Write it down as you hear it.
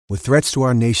With threats to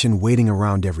our nation waiting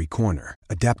around every corner,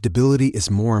 adaptability is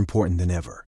more important than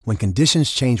ever. When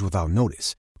conditions change without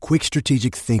notice, quick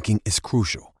strategic thinking is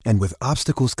crucial. And with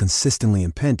obstacles consistently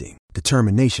impending,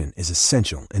 determination is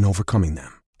essential in overcoming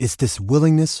them. It's this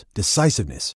willingness,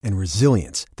 decisiveness, and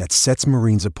resilience that sets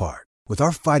Marines apart. With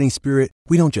our fighting spirit,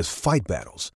 we don't just fight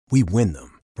battles, we win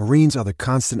them. Marines are the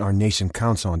constant our nation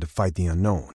counts on to fight the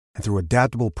unknown. And through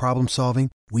adaptable problem solving,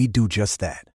 we do just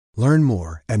that. Learn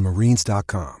more at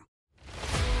marines.com.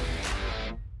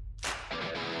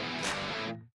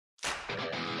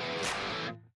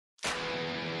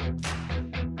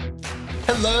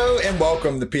 Hello and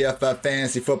welcome to PFF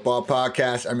Fantasy Football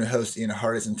Podcast. I'm your host, Ian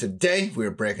Hartis, and today we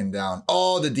are breaking down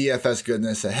all the DFS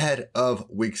goodness ahead of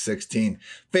Week 16.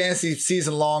 Fantasy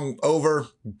season long over.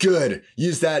 Good.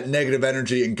 Use that negative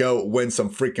energy and go win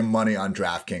some freaking money on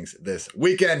DraftKings this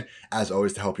weekend. As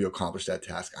always, to help you accomplish that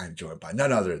task, I'm joined by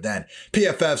none other than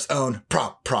PFF's own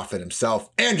prop prophet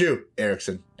himself, Andrew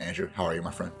Erickson. Andrew, how are you,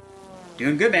 my friend?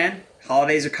 Doing good, man.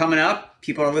 Holidays are coming up.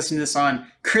 People are listening to this on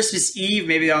Christmas Eve,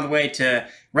 maybe on the way to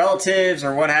relatives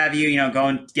or what have you. You know, go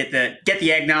and get the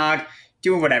eggnog,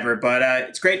 doing whatever. But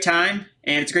it's a great time,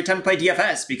 and it's a great time to play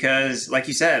DFS because, like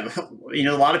you said, you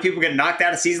know, a lot of people get knocked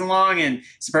out of season long, and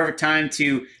it's the perfect time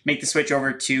to make the switch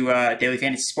over to daily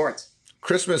fantasy sports.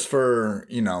 Christmas for,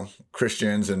 you know,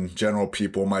 Christians and general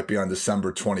people might be on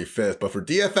December 25th, but for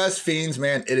DFS fiends,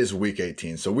 man, it is week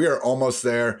 18. So we are almost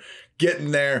there.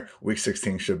 Getting there. Week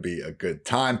 16 should be a good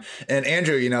time. And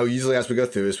Andrew, you know, usually as we go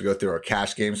through this, we go through our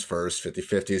cash games first,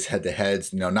 50-50s,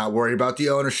 head-to-heads, you know, not worried about the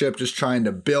ownership, just trying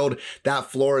to build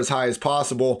that floor as high as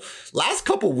possible. Last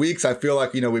couple weeks, I feel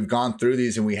like, you know, we've gone through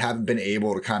these and we haven't been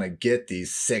able to kind of get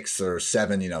these 6 or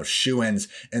 7, you know, shoe-ins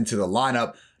into the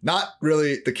lineup. Not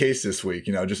really the case this week,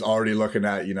 you know, just already looking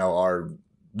at, you know, our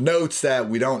notes that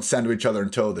we don't send to each other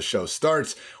until the show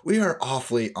starts. We are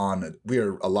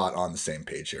a lot on the same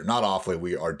page here. Not awfully,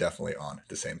 we are definitely on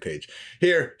the same page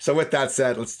here. So with that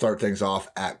said, let's start things off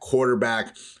at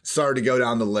quarterback. Started to go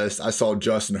down the list. I saw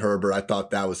Justin Herbert. I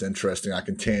thought that was interesting. I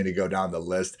continue to go down the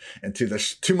list, and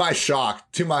to my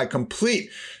shock, to my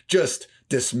complete just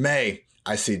dismay,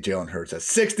 I see Jalen Hurts at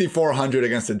 6,400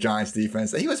 against the Giants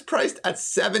defense. He was priced at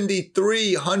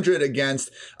 7,300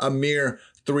 against a mere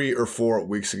 3 or 4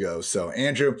 weeks ago. So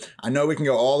Andrew, I know we can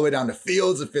go all the way down to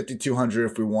Fields at 5,200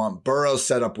 if we want. Burrow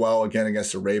set up well again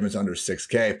against the Ravens under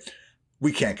 6K.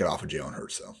 We can't get off of Jalen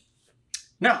Hurts though.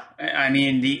 No, I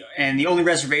mean, the only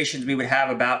reservations we would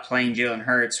have about playing Jalen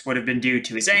Hurts would have been due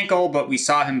to his ankle, but we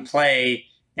saw him play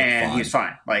and he was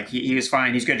fine. Like he was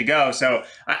fine. He's good to go. So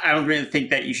I don't really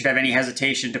think that you should have any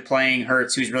hesitation to playing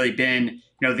Hurts, who's really been,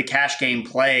 you know, the cash game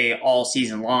play all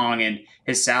season long, and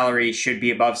his salary should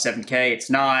be above 7K. It's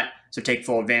not, so take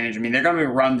full advantage. I mean, they're going to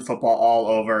run the football all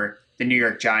over the New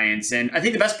York Giants, and I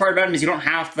think the best part about him is you don't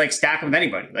have to like stack him with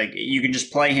anybody. Like you can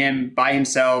just play him by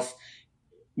himself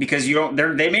because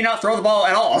they may not throw the ball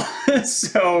at all.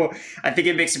 So I think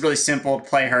it makes it really simple to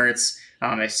play Hurts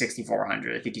at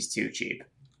 6,400. I think he's too cheap.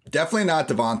 Definitely not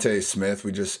Devontae Smith.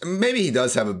 Maybe he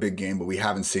does have a big game, but we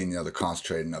haven't seen, you know, the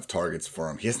concentrated enough targets for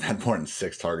him. He hasn't had more than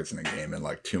 6 targets in a game in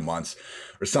like 2 months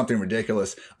or something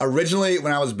ridiculous. Originally,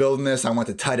 when I was building this, I went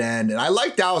to tight end, and I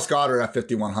like Dallas Goedert at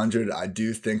 5,100. I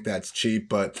do think that's cheap,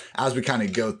 but as we kind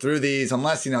of go through these,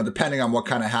 unless, you know, depending on what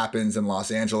kind of happens in Los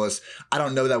Angeles, I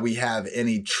don't know that we have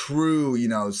any true, you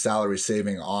know, salary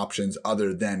saving options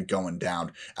other than going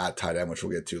down at tight end, which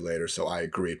we'll get to later. So I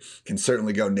agree. Can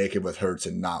certainly go naked with Hurts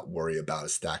and not worry about a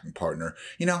stacking partner.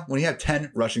 You know, when you have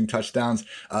 10 rushing touchdowns,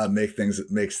 makes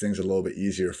things a little bit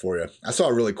easier for you. I saw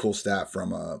a really cool stat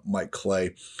from Mike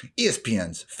Clay,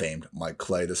 ESPN's famed Mike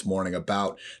Clay, this morning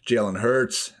about Jalen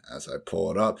Hurts. As I pull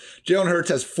it up, Jalen Hurts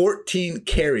has 14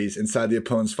 carries inside the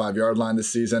opponent's 5-yard line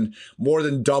this season, more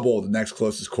than double the next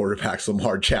closest quarterbacks,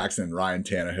 Lamar Jackson and Ryan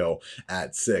Tannehill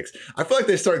at 6. I feel like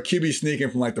they start QB sneaking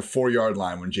from like the 4-yard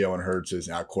line when Jalen Hurts is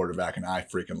at quarterback, and I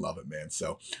freaking love it, man.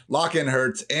 So lock in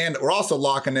Hurts, and we're also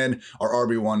locking in our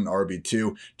RB1 and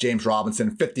RB2. James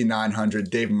Robinson, 5,900.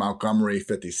 David Montgomery,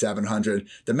 5,700.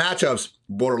 The matchups,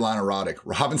 borderline erotic.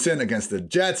 Robinson against the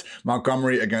Jets,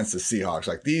 Montgomery against the Seahawks.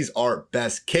 Like, these are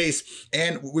best case.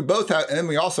 And we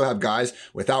also have guys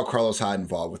without Carlos Hyde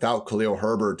involved, without Khalil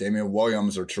Herbert, Damian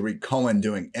Williams, or Tariq Cohen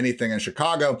doing anything in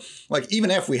Chicago. Like,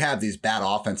 even if we have these bad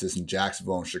offenses in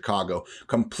Jacksonville and Chicago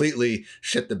completely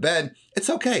shit the bed, it's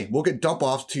okay. We'll get dump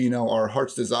offs to, you know, our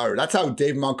heart's desire. That's how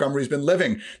David Montgomery's been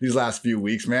living these last few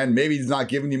weeks, man. Maybe he's not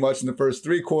giving you much in the first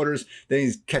 3 quarters. Then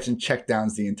he's catching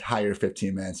checkdowns the entire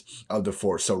 15 minutes of the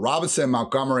for. So Robinson,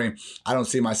 Montgomery, I don't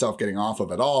see myself getting off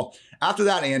of at all. After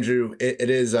that, Andrew, it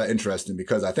is interesting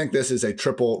because I think this is a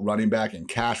triple running back in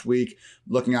cash week.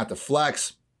 Looking at the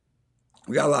flex,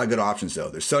 we got a lot of good options, though.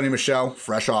 There's Sony Michel,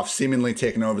 fresh off, seemingly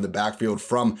taking over the backfield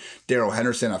from Darrell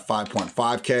Henderson at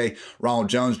 5.5K. Ronald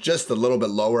Jones just a little bit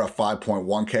lower at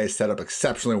 5.1K, set up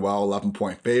exceptionally well,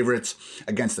 11-point favorites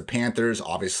against the Panthers.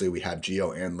 Obviously, we have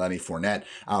Gio and Lenny Fournette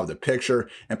out of the picture.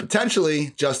 And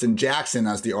potentially Justin Jackson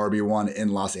as the RB1 in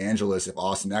Los Angeles if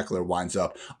Austin Ekeler winds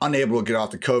up unable to get off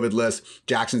the COVID list.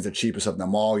 Jackson's the cheapest of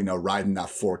them all, riding that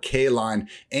 4K line.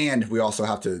 And we also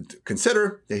have to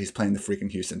consider that he's playing the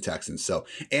freaking Houston Texans. So,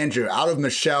 Andrew, out of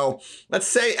Michel, let's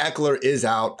say Ekeler is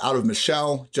out of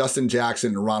Michel, Justin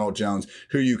Jackson, and Ronald Jones,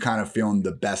 who you kind of feeling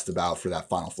the best about for that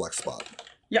final flex spot?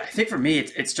 Yeah, I think for me,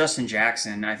 it's Justin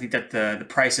Jackson. I think that the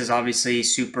price is obviously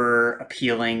super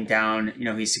appealing down.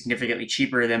 He's significantly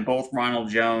cheaper than both Ronald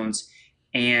Jones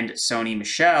and Sony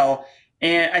Michel.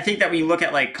 And I think that when you look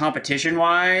at like competition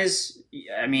wise,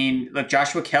 I mean, look,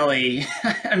 Joshua Kelly,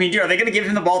 are they going to give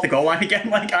him the ball at the goal line again?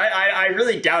 Like, I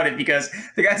really doubt it because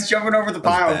the guy's jumping over the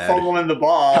pile and fumbling the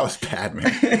ball. That was bad,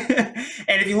 man.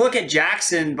 And if you look at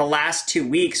Jackson the last 2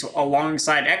 weeks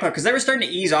alongside Ekeler, because they were starting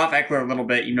to ease off Ekeler a little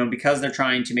bit, because they're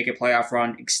trying to make a playoff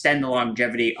run, extend the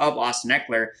longevity of Austin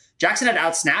Ekeler. Jackson had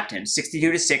outsnapped him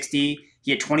 62-60. He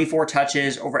had 24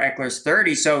 touches over Eckler's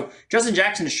 30. So Justin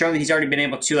Jackson has shown that he's already been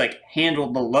able to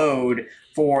handle the load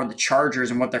for the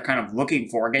Chargers and what they're kind of looking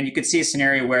for. Again, you could see a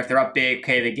scenario where if they're up big,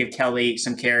 okay, they give Kelly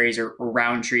some carries or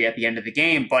Roundtree at the end of the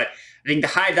game. But I think the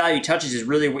high value touches is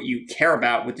really what you care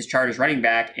about with this Chargers running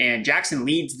back. And Jackson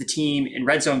leads the team in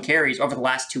red zone carries over the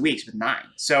last 2 weeks with 9.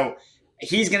 So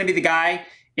he's going to be the guy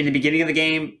in the beginning of the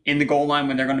game, in the goal line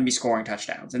when they're going to be scoring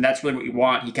touchdowns. And that's really what you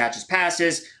want. He catches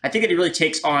passes. I think that he really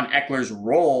takes on Eckler's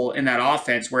role in that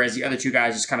offense, whereas the other two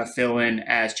guys just kind of fill in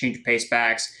as change of pace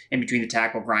backs in between the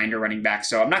tackle grinder running back.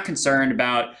 So I'm not concerned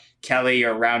about Kelly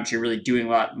or Roundtree really doing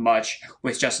much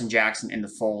with Justin Jackson in the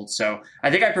fold. So I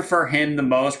think I prefer him the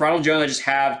most. Ronald Jones,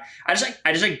 I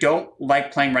just don't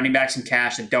like playing running backs in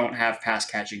cash that don't have pass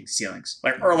catching ceilings,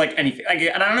 anything.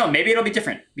 And I don't know, maybe it'll be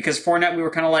different because Fournette, we were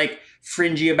kind of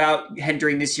fringy about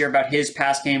during this year about his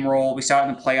pass game role. We saw it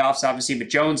in the playoffs, obviously, but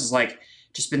Jones is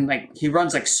just been he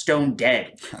runs stone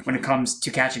dead when it comes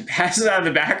to catching passes out of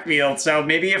the backfield. So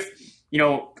maybe if,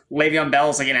 Le'Veon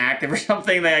Bell is inactive or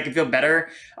something, that I can feel better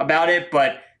about it,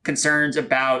 but concerns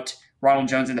about Ronald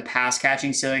Jones in the pass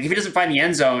catching ceiling. If he doesn't find the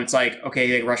end zone, it's okay,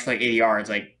 they rush for 80 yards.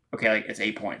 It's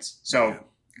 8 points. So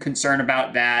concern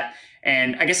about that.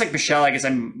 And I guess Michel,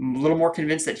 I'm a little more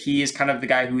convinced that he is kind of the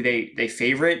guy who they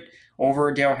favorite over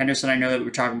Darrell Henderson. I know that we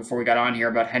were talking before we got on here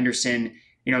about Henderson,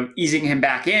 easing him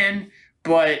back in,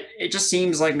 but it just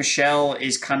seems like Michel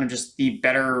is kind of just the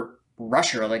better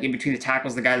rusher, in between the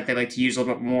tackles, the guy that they like to use a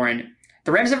little bit more. And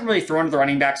the Rams haven't really thrown to the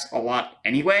running backs a lot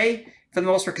anyway, for the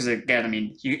most part, because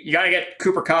again, you got to get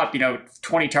Cooper Kupp,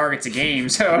 20 targets a game.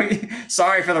 So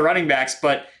sorry for the running backs,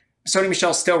 but Sony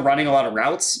Michel's still running a lot of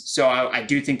routes. So I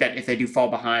do think that if they do fall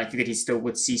behind, I think that he still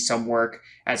would see some work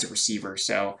as a receiver.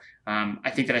 So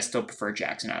I think that I still prefer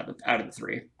Jackson out of the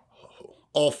three.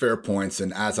 All fair points.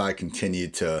 And as I continue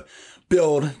to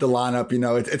build the lineup,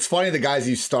 it's funny, the guys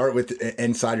you start with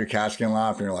inside your cash game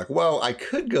lineup, and you're like, well, I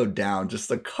could go down just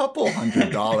a couple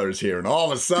 $100 here, and all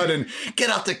of a sudden get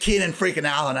out to Keenan freaking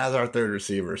Allen as our third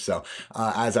receiver. So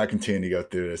as I continue to go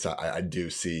through this, I do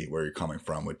see where you're coming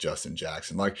from with Justin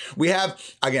Jackson. We have,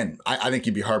 again, I think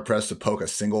you'd be hard pressed to poke a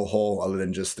single hole other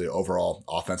than just the overall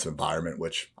offensive environment,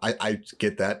 which I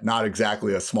get that, not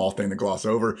exactly a small thing to gloss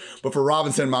over, but for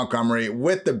Robinson, Montgomery,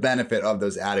 with the benefit of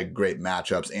those added great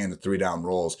matchups and the 3-down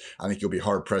rolls, I think you'll be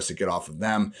hard pressed to get off of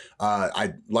them.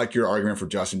 I like your argument for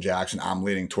Justin Jackson. I'm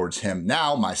leaning towards him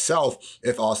now myself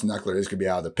if Austin Ekeler is going to be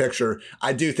out of the picture.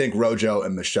 I do think Rojo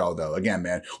and Michel, though, again,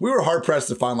 man, we were hard pressed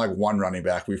to find one running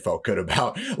back we felt good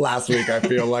about last week, I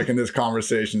feel in this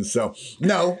conversation. So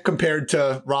no, compared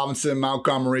to Robinson,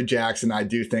 Montgomery, Jackson, I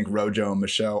do think Rojo and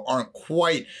Michel aren't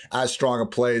quite as strong of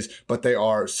plays, but they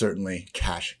are certainly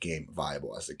cash game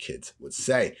viable, as the kids would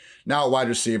say. Now, wide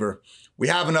receiver. We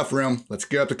have enough room. Let's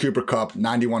get up to Cooper Kupp,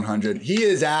 9,100. He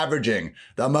is averaging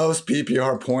the most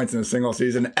PPR points in a single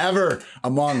season ever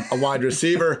among a wide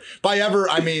receiver. By ever,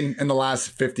 I mean in the last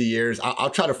 50 years.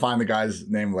 I'll try to find the guy's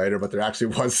name later, but there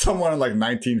actually was someone in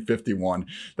 1951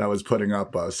 that was putting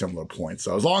up similar points.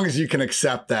 So as long as you can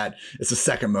accept that it's the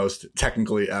second most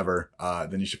technically ever,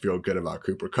 then you should feel good about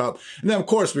Cooper Kupp. And then, of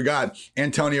course, we got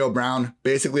Antonio Brown,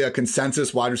 basically a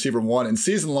consensus wide receiver 1 in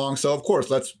season long. So, of course,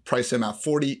 let's price him at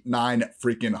 $49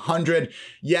 freaking 100.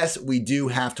 Yes, we do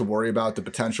have to worry about the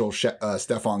potential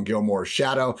Stephon Gilmore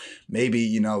shadow.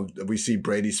 Maybe, we see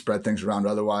Brady spread things around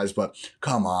otherwise, but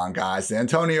come on, guys.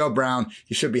 Antonio Brown,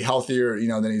 he should be healthier,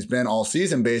 than he's been all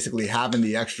season, basically having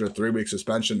the extra 3-week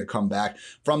suspension to come back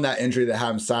from that injury that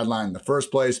had him sidelined in the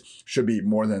first place should be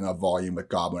more than enough volume with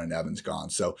Godwin and Evans gone.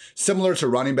 So similar to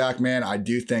running back, man, I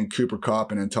do think Cooper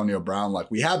Kupp and Antonio Brown, like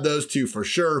we have those two for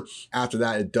sure. After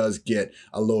that, it does get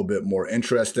a little bit more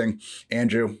interesting.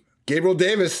 Andrew, Gabriel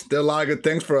Davis did a lot of good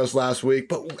things for us last week,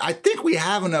 but I think we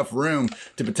have enough room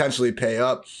to potentially pay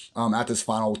up at this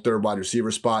final third wide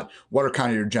receiver spot. What are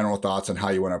kind of your general thoughts on how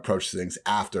you want to approach things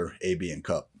after AB and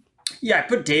Kupp? Yeah, I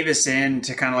put Davis in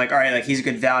to kind of like, all right, like he's a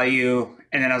good value.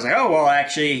 And then I was like, oh, well, I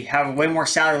actually have way more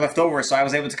salary left over. So I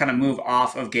was able to kind of move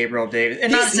off of Gabriel Davis.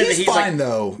 And not to say that he's fine, like,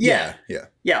 though. Yeah.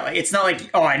 Yeah. Like it's not like,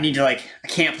 oh, I need to I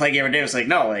can't play Gabriel Davis. Like,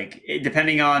 no,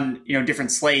 depending on,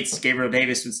 different slates, Gabriel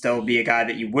Davis would still be a guy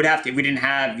that you would have to, if we didn't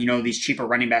have, these cheaper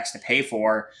running backs to pay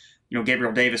for,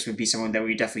 Gabriel Davis would be someone that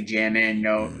we definitely jam in.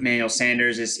 Emmanuel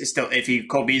Sanders is still iffy.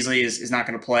 Cole Beasley is not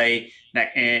going to play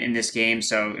in this game.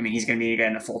 So, he's going to be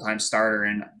again a full-time starter,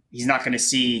 and he's not going to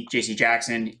see J.C.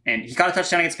 Jackson. And he caught a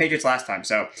touchdown against the Patriots last time.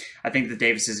 So I think that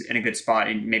Davis is in a good spot,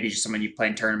 and maybe just someone you play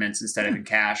in tournaments instead of in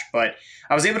cash. But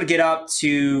I was able to get up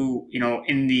to,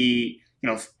 in the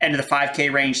end of the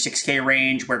 5K range, 6K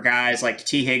range, where guys like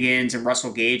T. Higgins and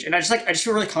Russell Gage, and I just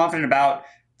feel really confident about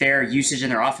their usage in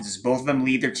their offenses. Both of them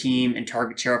lead their team in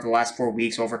target share over the last 4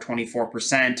 weeks, over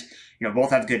 24%. Both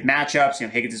have good matchups.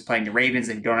 Higgins is playing the Ravens.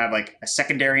 They don't have a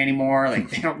secondary anymore.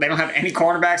 They don't have any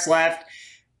cornerbacks left.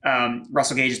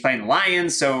 Russell Gage is playing the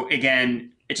Lions. So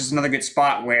again, it's just another good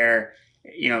spot where,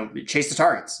 chase the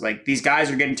targets. These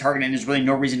guys are getting targeted, and there's really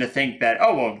no reason to think that,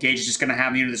 oh, well, Gage is just going to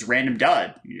have, this random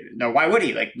dud. No, why would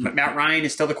he? Matt Ryan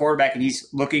is still the quarterback, and he's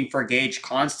looking for Gage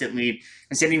constantly.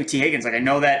 And same thing with T. Higgins. I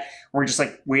know that we're just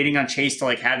waiting on Chase to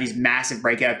have these massive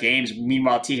breakout games.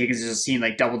 Meanwhile, T. Higgins is just seeing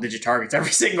double-digit targets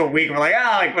every single week. We're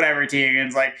whatever, T.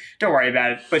 Higgins. Don't worry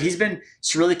about it. But he's been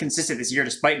really consistent this year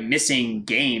despite missing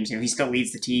games. He still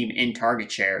leads the team in target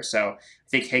share. So I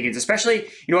think Higgins, especially,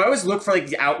 I always look for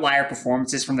the outlier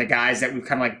performances from the guys that we've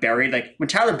kind of buried. When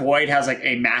Tyler Boyd has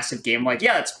a massive game,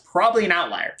 yeah, it's probably an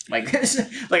outlier. I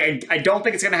don't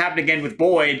think it's going to happen again with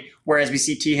Boyd, whereas we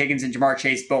see T. Higgins and Jamar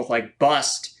Chase both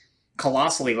bust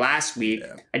colossally last week.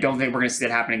 Yeah. I don't think we're going to see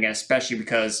that happen again, especially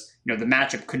because, the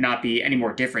matchup could not be any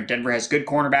more different. Denver has good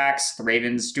cornerbacks. The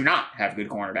Ravens do not have good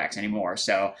cornerbacks anymore.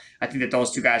 So I think that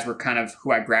those two guys were kind of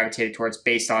who I gravitated towards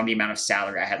based on the amount of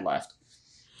salary I had left.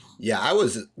 Yeah,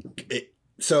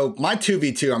 so my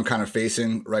 2v2 I'm kind of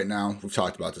facing right now. We've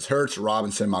talked about this. Hurts,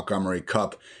 Robinson, Montgomery,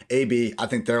 Kupp, AB. I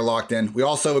think they're locked in. We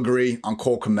also agree on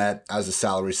Cole Kmet as a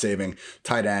salary saving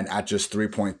tight end at just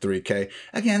 3.3K.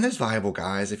 Again, there's viable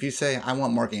guys. If you say, I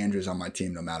want Mark Andrews on my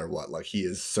team no matter what, he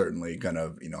is certainly going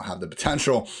to, have the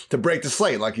potential to break the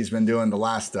slate like he's been doing the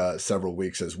last several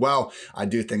weeks as well. I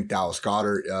do think Dallas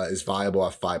Goedert is viable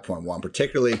at 5.1,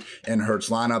 particularly in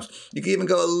Hurts lineups. You can even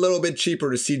go a little bit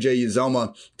cheaper to CJ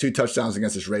Uzomah, 2 touchdowns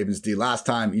against this Ravens D last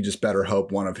time. You just better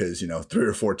hope one of his, 3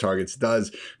 or 4 targets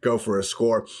does go for a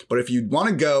score. But if you want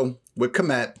to go with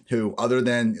Kmet, who, other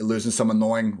than losing some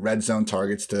annoying red zone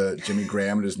targets to Jimmy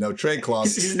Graham and his no trade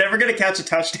clause, he's never going to catch a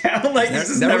touchdown. This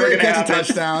is never going to catch a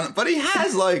touchdown. But he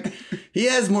has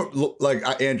more.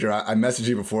 Andrew, I messaged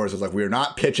you before. So it's we are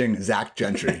not pitching Zach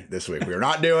Gentry this week. We are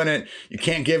not doing it. You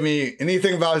can't give me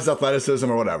anything about his athleticism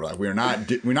or whatever. We're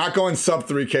not going sub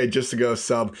 3K just to go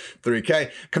sub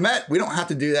 3K. Kmet, we don't have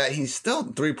to do that. He's still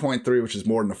 3.3, which is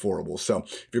more than affordable. So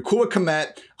if you're cool with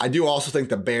Kmet, I do also think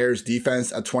the Bears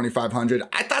defense at 2,500,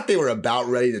 I thought they were about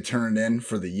ready to turn it in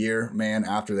for the year, man,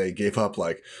 after they gave up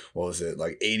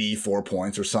 84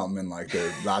 points or something in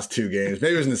their last 2 games.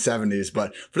 Maybe it was in the 70s,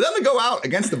 but for them to go out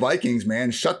against the Vikings, man,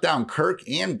 shut down Kirk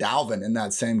and Dalvin in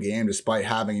that same game, despite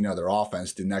having, their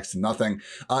offense do next to nothing.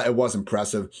 It was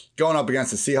impressive. Going up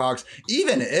against the Seahawks,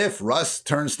 even if Russ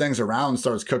turns things around and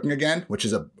starts cooking again, which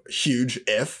is a huge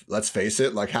if, let's face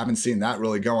it, haven't seen that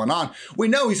really going on. We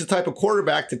know he's the type of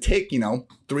quarterback to take,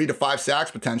 3 to 5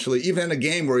 sacks potentially, even in a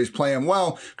game where he's playing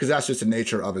well, because that's just the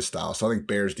nature of his style. So I think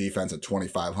Bears defense at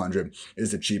 2,500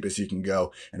 is the cheapest you can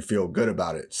go and feel good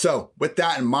about it. So with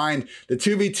that in mind, the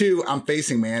 2v2 I'm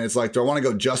facing, man, it's do I want to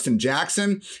go Justin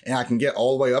Jackson and I can get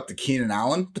all the way up to Keenan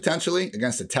Allen potentially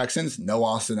against the Texans? No,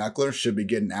 Austin Eckler should be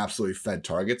getting absolutely fed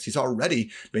targets. He's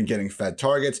already been getting fed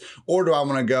targets. Or do I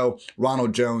want to go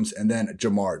Ronald Jones and then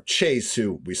Jamar Chase,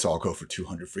 who we saw go for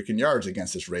 200 freaking yards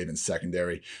against this Ravens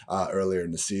secondary earlier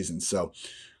in the season? So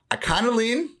I kind of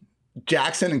lean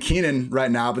Jackson and Keenan right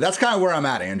now, but that's kind of where I'm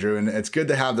at, Andrew. And it's good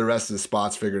to have the rest of the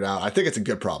spots figured out. I think it's a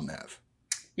good problem to have.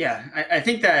 Yeah, I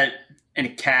think that in a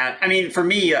cat, I mean, for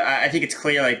me, I think it's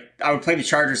clear, like, I would play the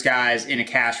Chargers guys in a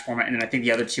cash format, and then I think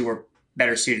the other two are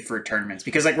better suited for tournaments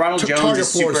because, like, Ronald Jones target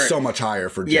is floor super, is so much higher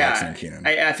for Jackson and Keenan.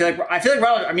 I feel like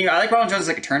Ronald. I mean, I like Ronald Jones as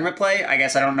like a tournament play. I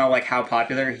guess I don't know like how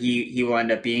popular he will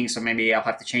end up being, so maybe I'll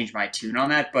have to change my tune on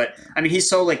that. But I mean, he's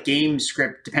so like game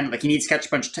script dependent. Like he needs to catch a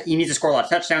bunch. He needs to score a lot of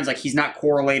touchdowns. Like he's not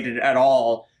correlated at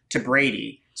all to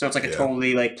Brady. So it's like a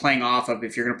totally like playing off of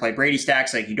if you're going to play Brady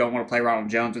stacks, like you don't want to play Ronald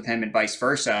Jones with him and vice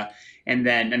versa. And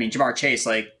then I mean, Ja'Marr Chase,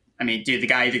 like. I mean, dude, the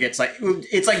guy either gets like,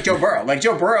 it's like Joe Burrow. Like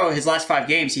Joe Burrow, his last 5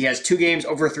 games, he has 2 games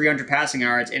over 300 passing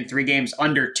yards and 3 games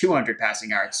under 200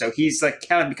 passing yards. So he's like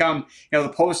kind of become, the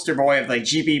poster boy of like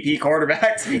GPP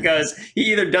quarterbacks because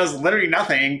he either does literally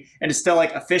nothing and is still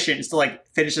like efficient and still like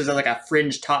finishes as like a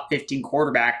fringe top 15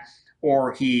 quarterback,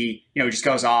 or he, just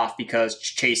goes off because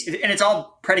Chase, and it's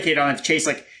all predicated on if Chase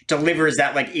like delivers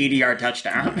that like 80-yard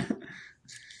touchdown.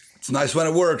 It's nice when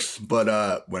it works,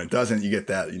 but when it doesn't, you get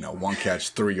that, 1 catch,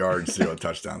 3 yards, 0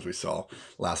 touchdowns we saw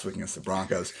last week against the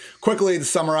Broncos. Quickly to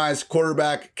summarize,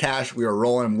 quarterback, cash, we are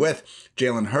rolling with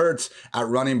Jalen Hurts. At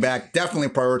running back, definitely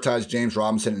prioritize James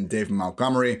Robinson and David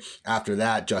Montgomery. After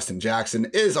that, Justin Jackson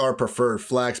is our preferred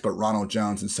flex, but Ronald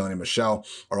Jones and Sony Michel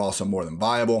are also more than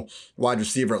viable. Wide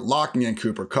receiver, locking in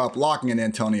Cooper Kupp, locking in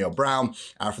Antonio Brown.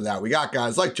 After that, we got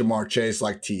guys like Ja'Marr Chase,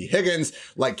 like T. Higgins,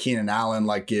 like Keenan Allen,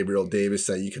 like Gabriel Davis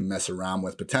that you can mess around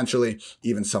with potentially,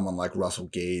 even someone like Russell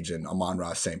Gage and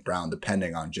Amon-Ra St. Brown,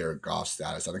 depending on Jared Goff's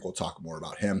status. I think we'll talk more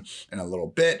about him in a little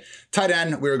bit. Tight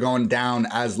end, we're going down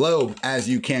as low as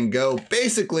you can go.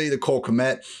 Basically, the Cole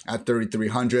Kmet at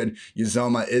 3,300.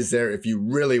 Uzomah is there if you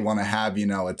really want to have,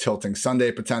 a tilting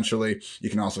Sunday potentially. You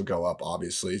can also go up,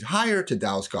 obviously, higher to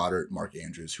Dallas Goedert, Mark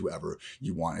Andrews, whoever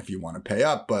you want if you want to pay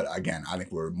up. But again, I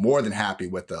think we're more than happy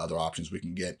with the other options we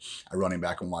can get at running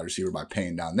back and wide receiver by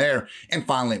paying down there. And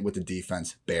finally, with the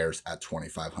defense, Bears at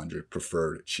 2,500,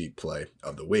 preferred cheap play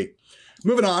of the week.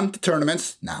 Moving on to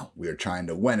tournaments. Now we are trying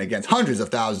to win against hundreds of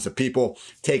thousands of people,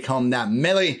 take home that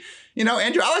milli.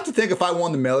 Andrew, I like to think if I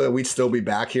won the milli, we'd still be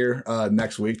back here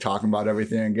next week talking about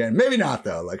everything again. Maybe not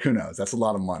though. Like who knows? That's a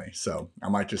lot of money. So I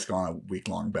might just go on a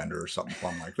week-long bender or something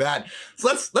fun like that. So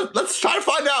let's try to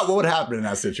find out what would happen in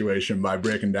that situation by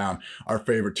breaking down our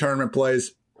favorite tournament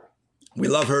plays. We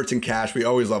love Hurts and cash. We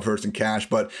always love Hurts and cash,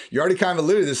 but you already kind of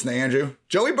alluded to this, Andrew.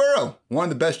 Joey Burrow, one of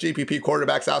the best GPP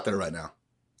quarterbacks out there right now.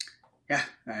 Yeah,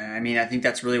 I mean, I think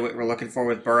that's really what we're looking for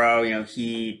with Burrow.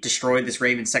 He destroyed this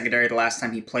Ravens secondary the last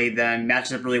time he played them,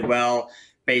 matches up really well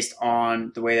based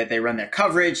on the way that they run their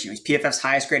coverage. He's PFF's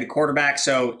highest graded quarterback.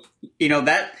 So,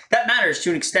 that matters to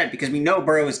an extent because we know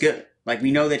Burrow is good. Like,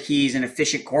 we know that he's an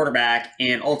efficient quarterback,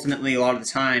 and ultimately, a lot of the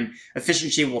time,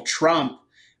 efficiency will trump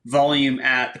volume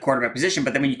at the quarterback position.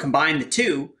 But then when you combine the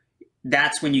two,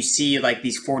 that's when you see like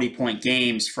these 40-point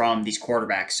games from these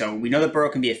quarterbacks. So we know that Burrow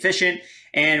can be efficient.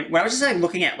 And when I was just like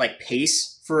looking at like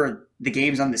pace for the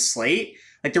games on this slate,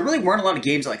 like there really weren't a lot of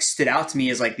games that like stood out to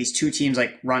me as like these two teams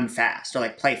like run fast or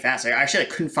like play fast. Like, I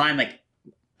couldn't find like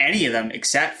any of them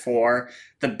except for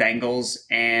the Bengals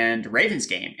and Ravens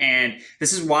game. And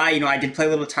this is why, I did play a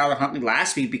little Tyler Huntley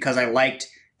last week because I liked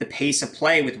the pace of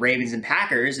play with Ravens and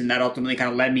Packers, and that ultimately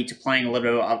kind of led me to playing a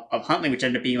little bit of Huntley, which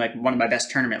ended up being like one of my best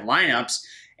tournament lineups.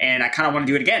 And I kind of want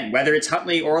to do it again, whether it's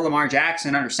Huntley or Lamar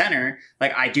Jackson under center.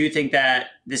 Like I do think that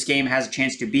this game has a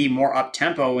chance to be more up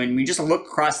tempo, and we just look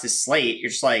across this slate, you're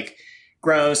just like,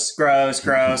 gross.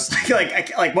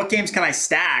 like what games can I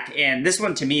stack? And this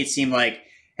one to me, it seemed like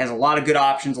has a lot of good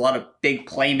options, a lot of big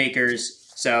playmakers.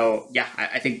 So, yeah,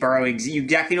 I think Burrow, you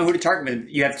exactly know who to target with.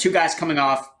 You have 2 guys coming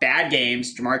off bad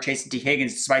games, Ja'Marr Chase and T.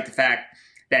 Higgins, despite the fact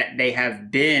that they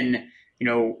have been,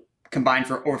 combined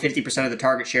for over 50% of the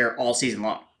target share all season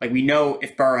long. Like, we know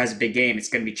if Burrow has a big game, it's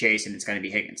going to be Chase and it's going to be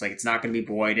Higgins. Like, it's not going to be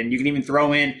Boyd. And you can even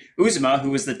throw in Uzomah,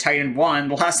 who was the tight end 1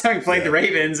 the last time he played the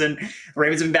Ravens, and the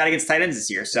Ravens have been bad against tight ends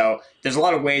this year. So, there's a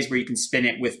lot of ways where you can spin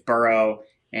it with Burrow.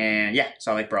 And, yeah,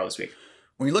 so I like Burrow this week.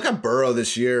 When you look at Burrow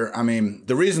this year, I mean,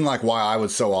 the reason like why I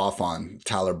was so off on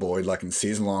Tyler Boyd like in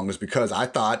season long was because I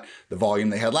thought the volume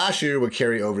they had last year would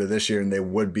carry over to this year and they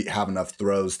would have enough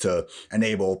throws to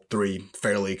enable 3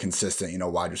 fairly consistent,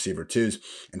 wide receiver 2s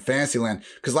in Fantasyland.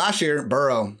 Because last year,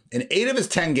 Burrow, in 8 of his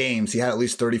 10 games, he had at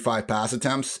least 35 pass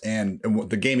attempts. And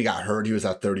the game he got hurt, he was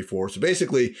at 34. So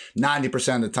basically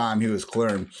 90% of the time he was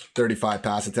clearing 35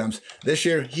 pass attempts. This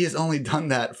year, he has only done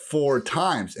that 4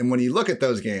 times. And when you look at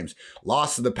those games, lost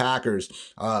loss to the Packers,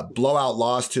 blowout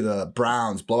loss to the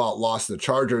Browns, blowout loss to the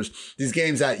Chargers. These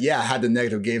games that, had the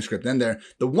negative game script in there.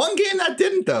 The one game that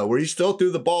didn't, though, where he still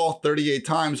threw the ball 38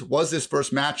 times, was this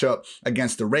first matchup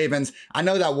against the Ravens. I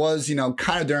know that was,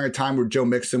 kind of during a time where Joe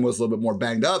Mixon was a little bit more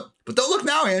banged up. But don't look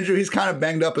now, Andrew. He's kind of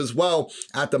banged up as well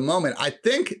at the moment. I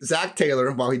think Zach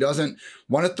Taylor, while he doesn't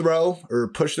want to throw or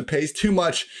push the pace too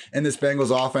much in this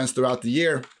Bengals offense throughout the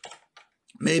year,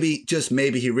 maybe, just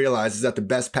maybe, he realizes that the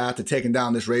best path to taking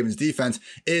down this Ravens defense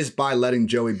is by letting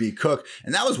Joey B cook.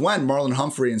 And that was when Marlon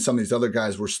Humphrey and some of these other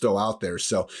guys were still out there.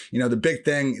 So, the big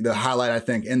thing, the highlight, I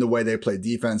think, in the way they play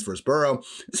defense versus Burrow,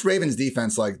 this Ravens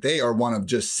defense, they are one of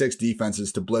just 6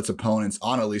 defenses to blitz opponents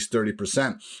on at least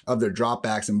 30% of their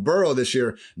dropbacks. And Burrow this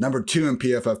year, number 2 in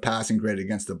PFF passing grade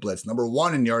against the blitz, number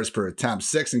 1 in yards per attempt,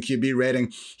 6 in QB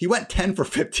rating. He went 10 for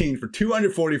 15 for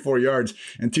 244 yards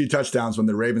and 2 touchdowns when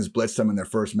the Ravens blitzed him in their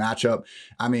first matchup.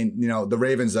 I mean, the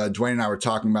Ravens, Dwayne and I were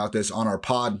talking about this on our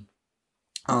pod,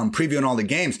 previewing all the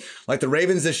games. Like the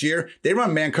Ravens this year, they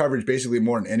run man coverage basically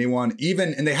more than anyone,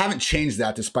 and they haven't changed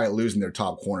that despite losing their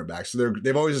top cornerback. So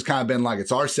they've always just kind of been like,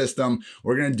 it's our system.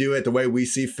 We're going to do it the way we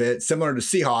see fit. Similar to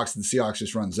Seahawks, the Seahawks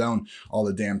just run zone all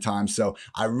the damn time. So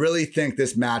I really think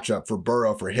this matchup for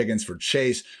Burrow, for Higgins, for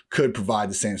Chase could provide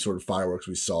the same sort of fireworks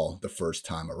we saw the first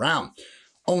time around.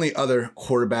 Only other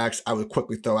quarterbacks I would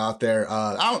quickly throw out there.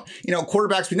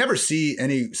 Quarterbacks, we never see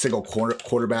any single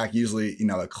quarterback usually,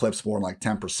 eclipse more than like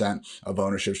 10% of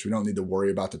ownership. So we don't need to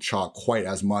worry about the chalk quite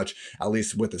as much, at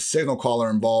least with the signal caller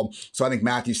involved. So I think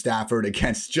Matthew Stafford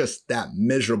against just that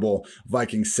miserable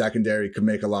Vikings secondary could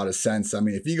make a lot of sense. I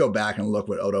mean, if you go back and look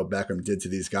what Odell Beckham did to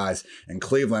these guys in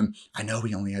Cleveland, I know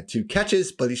he only had 2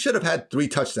 catches, but he should have had 3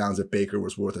 touchdowns if Baker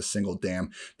was worth a single damn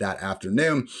that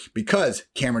afternoon, because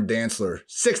Cameron Dantzler,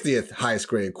 60th highest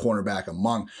graded cornerback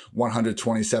among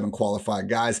 127 qualified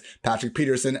guys. Patrick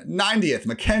Peterson, 90th.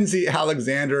 Mackenzie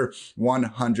Alexander,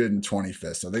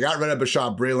 125th. So they got rid of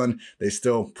Bashaud Breeland. They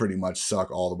still pretty much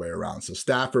suck all the way around. So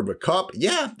Stafford with Kupp,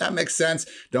 that makes sense.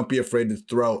 Don't be afraid to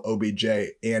throw OBJ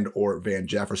and or Van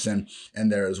Jefferson in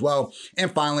there as well.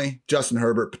 And finally, Justin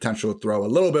Herbert, potential to throw a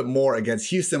little bit more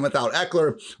against Houston without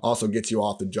Eckler. Also gets you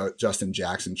off the Justin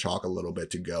Jackson chalk a little bit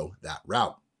to go that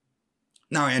route.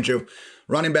 Now, Andrew,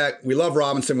 running back, we love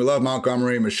Robinson, we love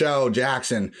Montgomery, Michelle,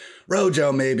 Jackson,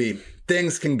 Rojo maybe.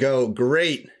 Things can go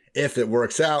great if it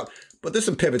works out, but there's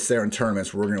some pivots there in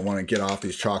tournaments where we're going to want to get off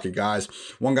these chalky guys.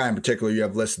 One guy in particular you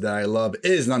have listed that I love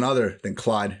is none other than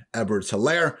Clyde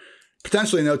Edwards-Helaire.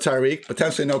 Potentially no Tyreek,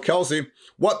 potentially no Kelsey.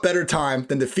 What better time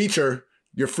than to feature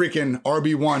your freaking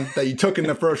RB1 that you took in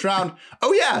the first round?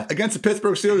 Oh yeah, against the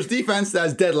Pittsburgh Steelers defense that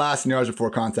is dead last in yards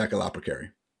before contact allowed per carry.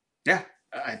 Yeah.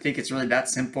 I think it's really that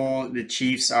simple. The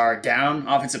Chiefs are down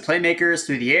offensive playmakers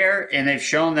through the air, and they've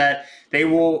shown that they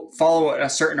will follow a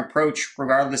certain approach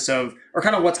regardless of, or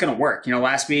kind of what's going to work.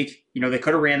 Last week, they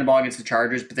could have ran the ball against the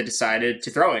Chargers, but they decided to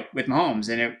throw it with Mahomes,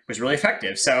 and it was really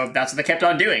effective. So that's what they kept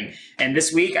on doing. And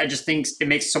this week, I just think it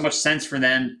makes so much sense for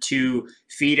them to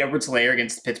feed Edwards-Helaire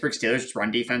against the Pittsburgh Steelers,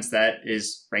 run defense that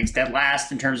ranks dead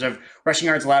last in terms of rushing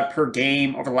yards allowed per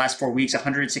game over the last 4 weeks,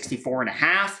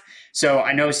 164.5. So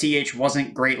I know CH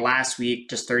wasn't great last week,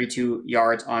 just 32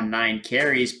 yards on 9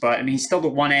 carries, but I mean, he's still the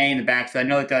 1A in the backfield. I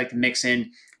know that they like to mix in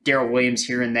Darrell Williams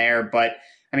here and there, but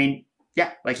I mean,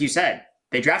 like you said,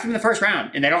 they drafted him in the first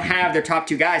round and they don't have their top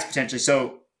 2 guys potentially.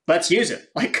 So let's use it.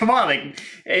 Come on.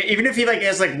 Even if he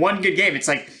has one good game, it's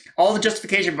all the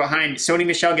justification behind Sony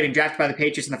Michel getting drafted by the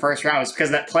Patriots in the first round was because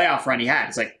of that playoff run he had.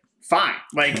 It's fine.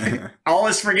 All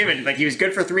is forgiven. He was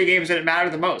good for 3 games when it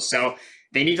mattered the most. So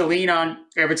they need to lean on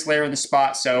Edwards-Helaire in the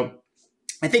spot. So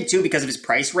I think, too, because of his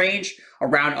price range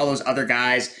around all those other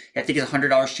guys, I think he's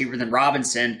 $100 cheaper than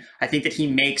Robinson. I think that he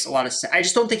makes a lot of sense. I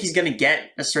just don't think he's going to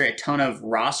get necessarily a ton of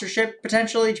rostership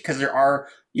potentially because there are,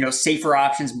 safer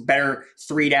options, better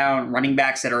 3-down running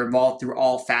backs that are involved through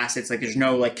all facets. There's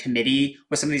no, committee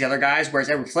with some of these other guys. Whereas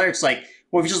Edwards-Helaire, it's well,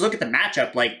 if you just look at the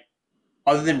matchup,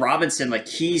 other than Robinson,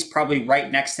 he's probably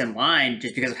right next in line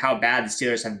just because of how bad the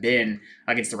Steelers have been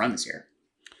against the run this year.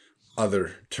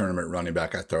 Other tournament running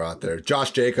back I throw out there,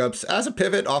 Josh Jacobs as a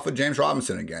pivot off of James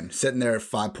Robinson again, sitting there at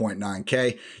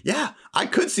 5.9K. Yeah, I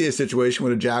could see a situation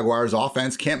where the Jaguars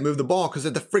offense can't move the ball because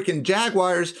if the freaking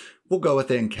Jaguars we'll go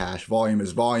with it in cash. Volume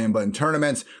is volume, but in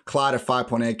tournaments, Clyde at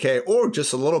 5.8K or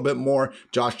just a little bit more.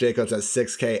 Josh Jacobs at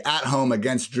 6K at home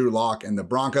against Drew Lock and the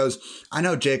Broncos. I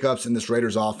know Jacobs in this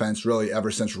Raiders offense, really ever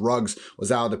since Ruggs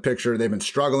was out of the picture, they've been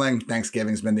struggling.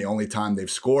 Thanksgiving's been the only time they've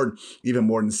scored even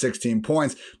more than 16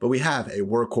 points, but we have a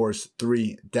workhorse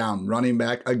 3-down running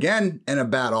back, again, in a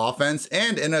bad offense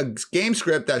and in a game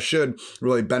script that should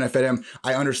really benefit him.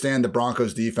 I understand the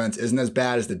Broncos defense isn't as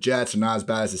bad as the Jets or not as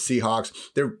bad as the Seahawks.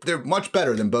 They're much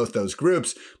better than both those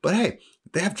groups, but hey,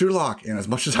 they have Drew Lock, and as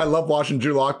much as I love watching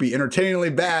Drew Lock be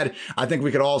entertainingly bad, I think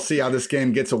we could all see how this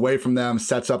game gets away from them,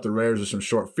 sets up the Raiders with some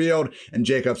short field, and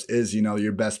Jacobs is,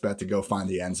 your best bet to go find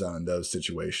the end zone in those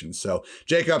situations. So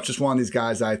Jacobs, just one of these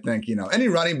guys, I think, any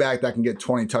running back that can get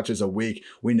 20 touches a week,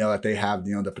 we know that they have,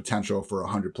 the potential for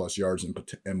 100 plus yards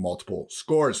and multiple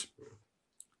scores.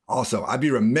 Also, I'd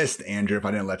be remiss, Andrew, if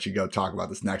I didn't let you go talk about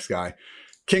this next guy.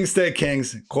 Kings Stay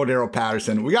Kings, Cordero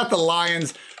Patterson. We got the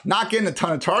Lions not getting a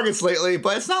ton of targets lately,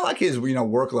 but it's not like his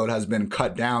workload has been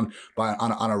cut down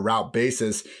on a route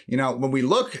basis. When we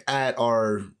look at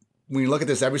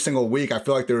this every single week, I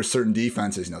feel like there are certain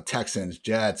defenses, Texans,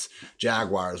 Jets,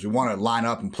 Jaguars. We want to line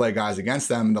up and play guys against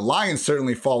them, and the Lions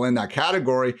certainly fall in that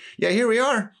category. Yeah, here we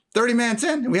are, 30 minutes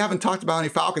in, and we haven't talked about any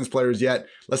Falcons players yet.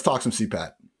 Let's talk some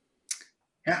CPAT.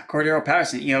 Yeah, Cordero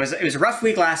Patterson. It was a rough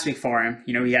week last week for him.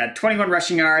 He had 21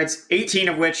 rushing yards, 18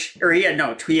 of which, he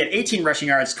had 18 rushing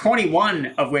yards,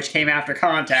 21 of which came after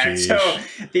contact. Sheesh.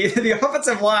 So the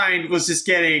offensive line was just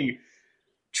getting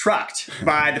trucked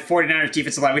by the 49ers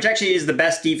defensive line, which actually is the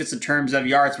best defense in terms of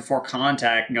yards before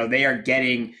contact. They are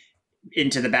getting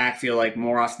into the backfield like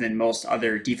more often than most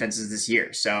other defenses this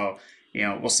year. So,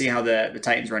 we'll see how the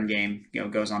Titans run game,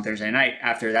 goes on Thursday night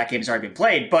after that game has already been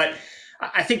played. But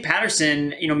I think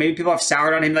Patterson, maybe people have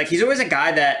soured on him. Like, he's always a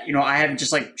guy that, I haven't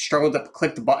just struggled to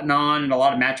click the button on, and a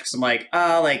lot of metrics. I'm like,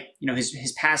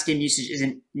 his pass game usage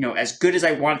isn't, as good as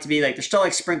I want it to be. Like, they're still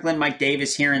sprinkling Mike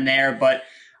Davis here and there, but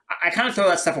I kind of throw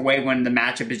that stuff away when the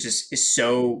matchup is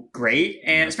so great.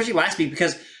 And especially last week,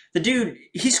 because the dude,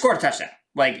 he scored a touchdown.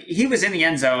 Like, he was in the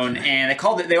end zone, and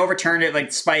they overturned it,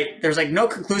 despite, there's no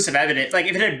conclusive evidence. Like,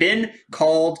 if it had been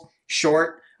called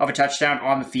short of a touchdown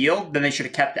on the field, then they should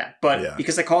have kept that. But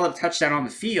because they called it a touchdown on the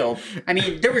field,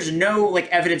 there was no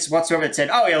evidence whatsoever that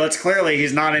said, oh yeah, that's clearly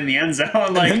he's not in the end zone.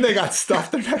 And then they got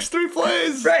stuffed the next 3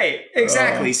 plays. Right,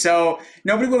 exactly. So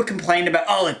nobody would have complained about,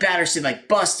 Patterson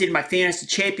busted my fantasy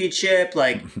championship,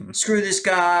 screw this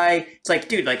guy. It's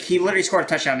dude, he literally scored a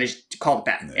touchdown, they just called it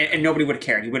back. And nobody would have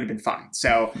cared. He would have been fine.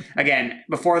 So again,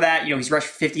 before that, he's rushed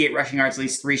 58 rushing yards at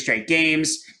least 3 straight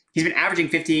games. He's been averaging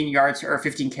 15 yards or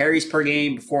 15 carries per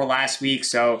game before last week.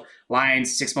 So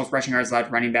Lions, 6th most rushing yards allowed to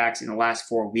running backs in the last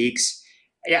 4 weeks.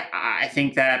 Yeah, I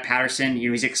think that Patterson,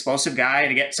 he's an explosive guy.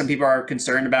 And again, some people are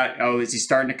concerned about, is he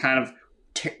starting to kind of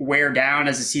wear down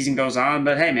as the season goes on?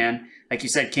 But hey, man, like you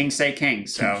said, Kings stay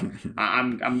kings. So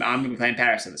I'm going to be playing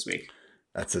Patterson this week.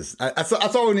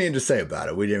 That's all we needed to say about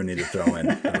it. We didn't need to throw in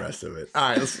the rest of it. All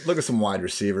right, let's look at some wide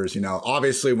receivers.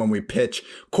 Obviously when we pitch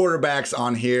quarterbacks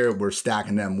on here, we're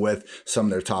stacking them with some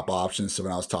of their top options. So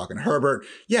when I was talking Herbert,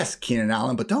 yes, Keenan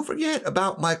Allen, but don't forget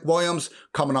about Mike Williams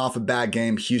coming off a bad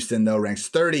game. Houston, though, ranks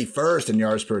 31st in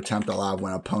yards per attempt allowed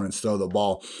when opponents throw the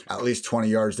ball at least 20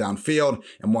 yards downfield.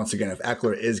 And once again, if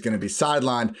Eckler is going to be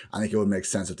sidelined, I think it would make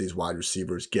sense if these wide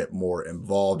receivers get more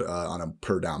involved on a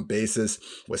per down basis.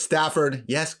 With Stafford,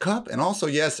 yes, Kupp, and also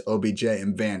yes, OBJ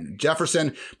and Van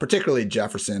Jefferson, particularly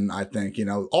Jefferson. I think,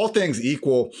 all things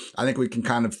equal, I think we can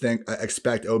kind of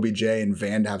expect OBJ and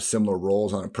Van to have similar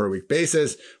roles on a per week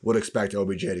basis. Would expect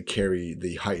OBJ to carry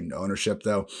the heightened ownership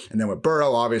though. And then with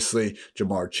Burrow, obviously,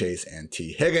 Jamar Chase and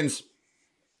T. Higgins.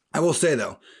 I will say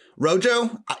though,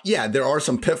 Rojo, yeah, there are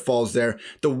some pitfalls there.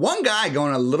 The one guy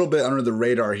going a little bit under the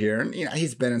radar here, and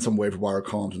he's been in some waiver wire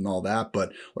columns and all that,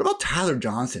 but what about Tyler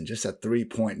Johnson just at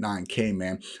 3.9K,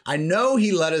 man? I know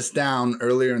he let us down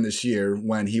earlier in this year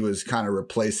when he was kind of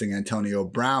replacing Antonio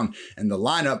Brown in the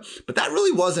lineup, but that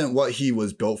really wasn't what he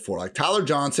was built for. Tyler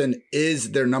Johnson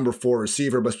is their number 4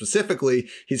 receiver, but specifically,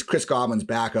 he's Chris Godwin's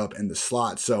backup in the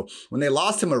slot. So when they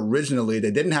lost him originally, they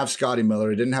didn't have Scotty Miller,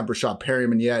 they didn't have Rashad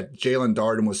Perryman yet. Jalen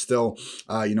Darden was still,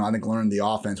 I think, learning the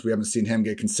offense. We haven't seen him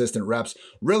get consistent reps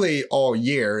really all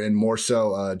year, and more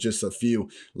so just a few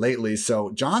lately.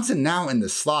 So Johnson now in the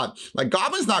slot.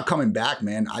 Godwin's not coming back,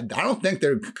 man. I don't think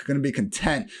they're going to be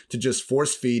content to just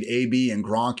force feed AB and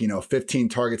Gronk, 15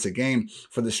 targets a game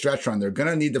for the stretch run. They're going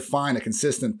to need to find a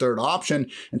consistent third option,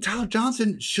 and Tyler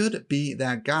Johnson should be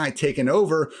that guy taking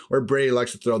over where Brady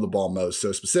likes to throw the ball most.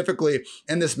 So specifically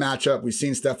in this matchup, we've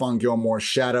seen Stephon Gilmore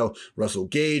shadow Russell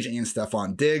Gage and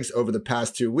Stephon Diggs. Diggs over the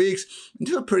past 2 weeks and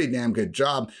do a pretty damn good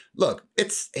job. Look,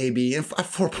 it's AB and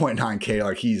 4.9K.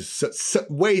 Like, he's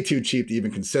way too cheap to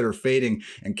even consider fading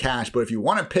in cash. But if you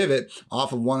want to pivot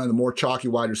off of one of the more chalky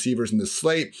wide receivers in this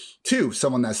slate to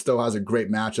someone that still has a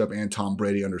great matchup and Tom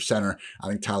Brady under center, I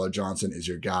think Tyler Johnson is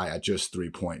your guy at just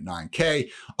 3.9K.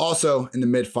 Also in the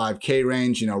mid 5K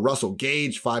range, Russell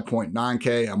Gage,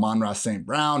 5.9K, Amon-Ra St.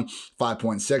 Brown,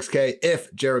 5.6K.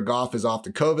 If Jared Goff is off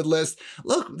the COVID list,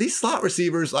 look, these slot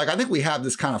receivers, like, I think we have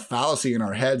this kind of fallacy in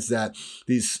our heads that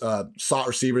these slot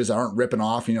receivers that aren't ripping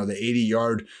off, the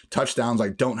 80-yard touchdowns,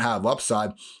 like, don't have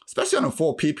upside, especially on a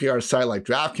full PPR site like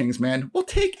DraftKings, man. We'll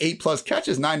take 8+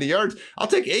 catches, 90 yards. I'll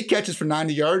take 8 catches for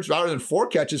 90 yards rather than 4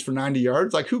 catches for 90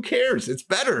 yards. Like, who cares? It's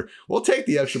better. We'll take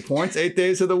the extra points 8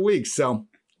 days of the week. So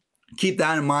keep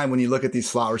that in mind when you look at these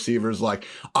slot receivers. Like,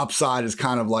 upside is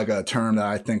kind of like a term that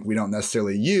I think we don't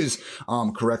necessarily use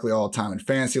correctly all the time in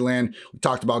Fantasyland. We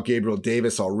talked about Gabriel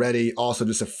Davis already. Also,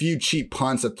 just a few cheap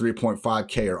punts at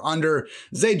 3.5K or under.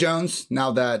 Zay Jones,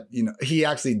 now that, he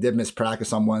actually did miss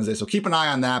practice on Wednesday, so keep an eye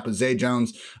on that. But Zay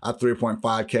Jones at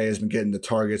 3.5K has been getting the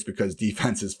targets because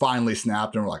defense has finally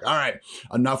snapped. And we're like, all right,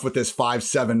 enough with this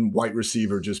 5'7" white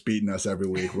receiver just beating us every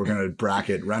week. We're going to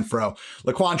bracket Renfro,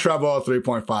 Laquan Treadwell at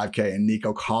 3.5K. And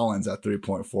Nico Collins at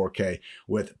 3.4K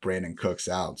with Brandon Cooks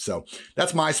out. So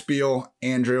that's my spiel,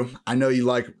 Andrew. I know you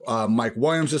like Mike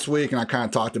Williams this week, and I kind of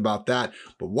talked about that.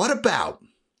 But what about,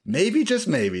 maybe, just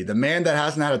maybe, the man that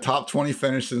hasn't had a top 20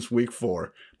 finish since week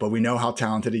 4, but we know how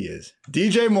talented he is?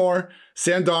 DJ Moore,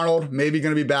 Sam Darnold, maybe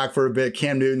going to be back for a bit.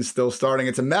 Cam Newton still starting.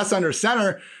 It's a mess under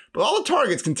center, but all the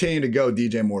targets continue to go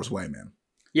DJ Moore's way, man.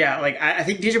 Yeah, like, I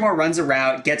think DJ Moore runs a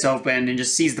route, gets open, and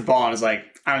just sees the ball and is like,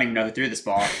 I don't even know who threw this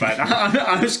ball, but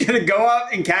I'm just going to go up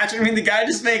and catch it. I mean, the guy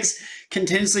just makes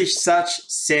continuously such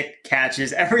sick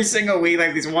catches every single week,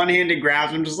 like these one-handed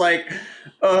grabs. I'm just like,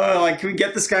 can we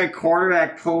get this guy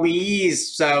quarterback,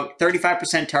 please? So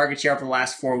 35% target share over the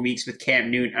last 4 weeks with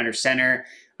Cam Newton under center.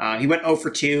 He went 0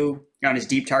 for 2 on his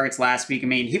deep targets last week. I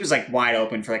mean, he was like wide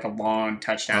open for like a long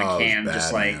touchdown. Cam, bad,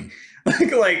 just like,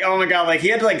 like, oh my God, like he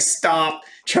had to like stop,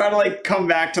 try to like come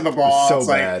back to the ball. So it's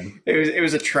bad. Like, it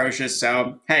was atrocious.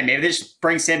 So hey, maybe they just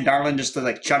bring Sam Darnold just to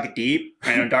like chuck it deep.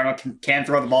 I know Darnold can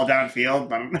throw the ball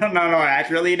downfield. I don't know how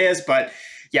accurately it is, but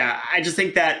yeah, I just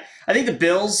think that I think the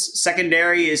Bills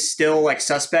secondary is still like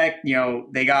suspect.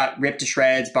 They got ripped to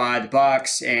shreds by the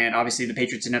Bucs, and obviously the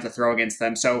Patriots didn't have to throw against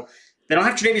them. So they don't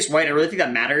have Tre'Davious White. I really think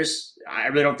that matters. I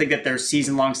really don't think that their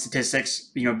season-long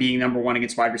statistics, being number 1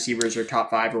 against wide receivers or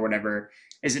top 5 or whatever,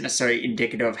 isn't necessarily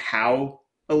indicative of how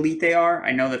elite they are.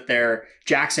 I know that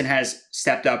Jackson has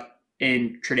stepped up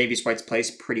in Tre'Davious White's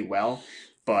place pretty well.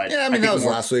 But yeah, I mean, that was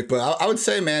last week. But I would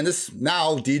say, man, this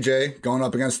now DJ going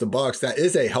up against the Bucs, that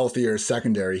is a healthier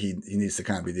secondary he needs to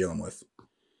kind of be dealing with.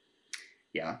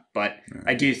 Yeah, but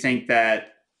I do think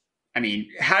that,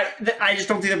 I just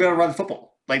don't think they'll be able to run the football.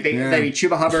 Like,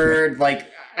 Chuba Hubbard, like,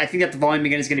 I think that the volume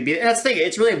again is going to be, that's the thing.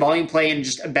 It's really a volume play and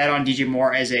just a bet on DJ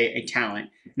Moore as a talent.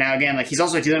 Now, again, like, he's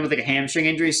also dealing with like a hamstring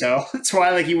injury. So that's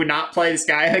why, like, you would not play this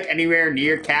guy like anywhere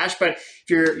near cash. But if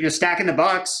you're stacking the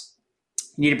Bucs,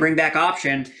 you need to bring back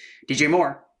option DJ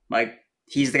Moore. Like,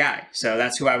 he's the guy. So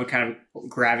that's who I would kind of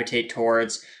gravitate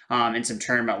towards in some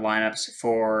tournament lineups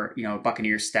for,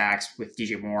 Buccaneers stacks with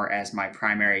DJ Moore as my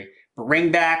primary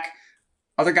bring back.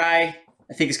 Other guy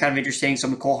I think is kind of interesting. So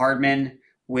Mecole Hardman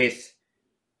with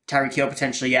Tyreek Hill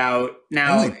potentially out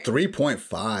now. Only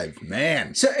 3.5,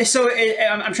 man. So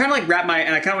I'm trying to like wrap and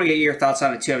I kind of want to get your thoughts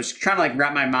on it too. I was trying to like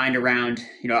wrap my mind around,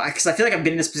 because I feel like I've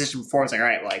been in this position before. It's like, all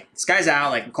right, well, like this guy's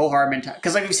out, like Mecole Hardman,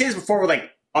 because like we've seen this before with like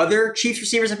other Chiefs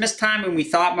receivers have missed time, and we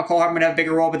thought Mecole Hardman would have a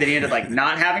bigger role, but then he ended up like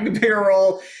not having a bigger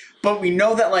role. But we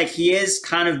know that like he has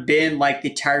kind of been like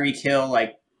the Tyreek Hill,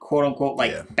 like quote unquote,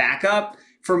 like backup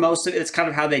for most of it. It's kind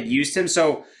of how they've used him.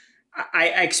 So I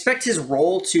expect his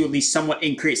role to at least somewhat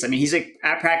increase. I mean, he's like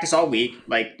at practice all week.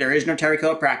 Like there is no Tyreek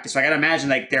Hill at practice. So I got to imagine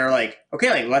like they're like, okay,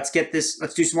 like let's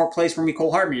do some more plays for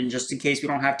Mecole Hardman just in case we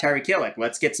don't have Tyreek Hill. Like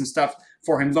let's get some stuff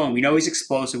for him going. We know he's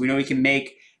explosive. We know he can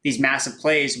make these massive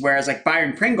plays. Whereas like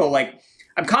Byron Pringle, like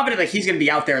I'm confident like he's going to be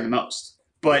out there the most.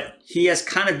 But he has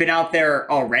kind of been out there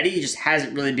already. He just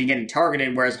hasn't really been getting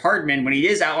targeted. Whereas Hardman, when he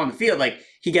is out on the field, like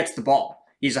he gets the ball.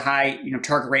 He's a high,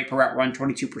 target rate per route run,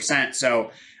 22%. So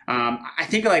I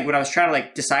think like when I was trying to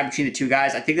like decide between the two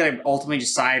guys, I think that I ultimately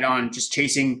decided on just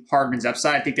chasing Hardman's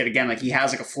upside. I think that again, like he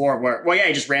has like a floor where,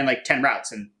 he just ran like 10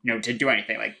 routes and to do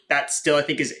anything like that. Still, I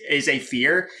think is a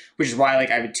fear, which is why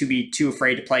like I would be too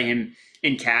afraid to play him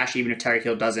in cash, even if Tyreek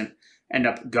Hill doesn't end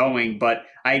up going. But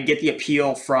I get the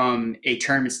appeal from a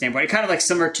tournament standpoint. Kind of like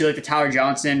similar to like the Tyler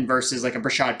Johnson versus like a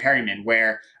Brashad Perryman,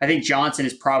 where I think Johnson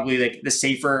is probably like the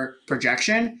safer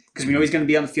projection because we know he's going to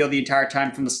be on the field the entire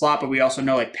time from the slot, but we also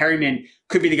know like Perryman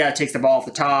could be the guy that takes the ball off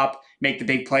the top, make the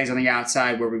big plays on the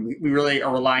outside, where we really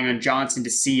are relying on Johnson to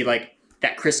see like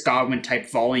that Chris Godwin type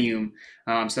volume.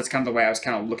 So that's kind of the way I was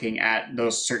kind of looking at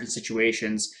those certain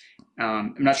situations.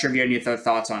 I'm not sure if you had any other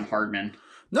thoughts on Hardman.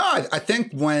 No, I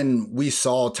think when we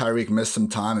saw Tyreek miss some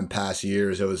time in past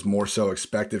years, it was more so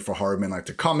expected for Hardman like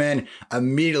to come in,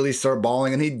 immediately start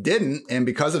balling, and he didn't. And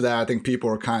because of that, I think people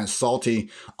are kind of salty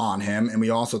on him. And we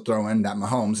also throw in that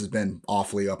Mahomes has been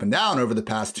awfully up and down over the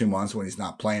past 2 months when he's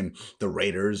not playing the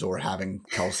Raiders or having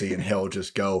Kelsey and Hill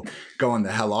just going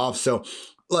the hell off. So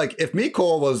like if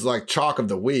Mecole was like chalk of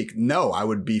the week, no, I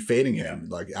would be fading him.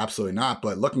 Like absolutely not.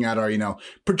 But looking at our,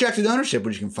 projected ownership,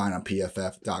 which you can find on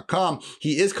pff.com,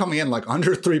 he is coming in like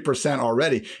under 3%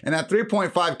 already. And at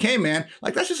 3.5K, man,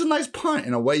 like that's just a nice punt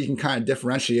in a way you can kind of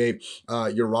differentiate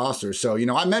your roster. So,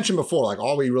 I mentioned before, like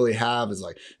all we really have is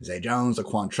like Zay Jones,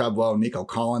 Laquan Treadwell, Nico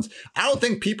Collins. I don't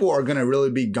think people are going to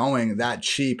really be going that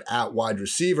cheap at wide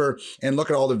receiver. And look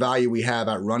at all the value we have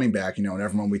at running back, and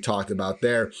everyone we talked about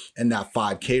there in that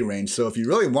 5K range. So if you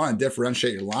really want to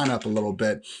differentiate your lineup a little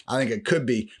bit, I think it could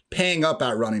be paying up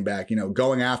at running back,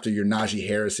 going after your Najee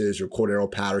Harris's, your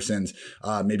Cordero Pattersons,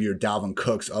 maybe your Dalvin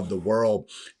Cooks of the world.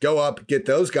 Go up, get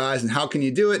those guys. And how can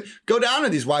you do it? Go down to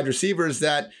these wide receivers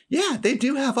that, yeah, they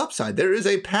do have upside. There is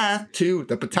a path to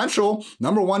the potential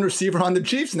number one receiver on the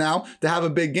Chiefs now to have a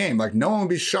big game. Like no one would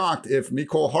be shocked if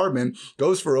Mecole Hardman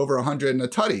goes for over 100 and a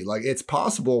tutty. Like it's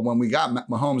possible when we got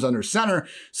Mahomes under center.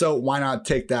 So why not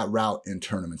take that route in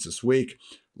tournaments this week?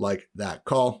 Like that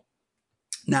call.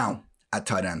 Now at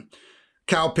tight end,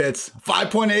 Kyle Pitts,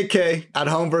 5.8K at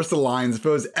home versus the Lions. If it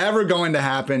was ever going to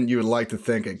happen, you would like to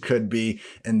think it could be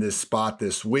in this spot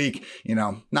this week.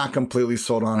 Not completely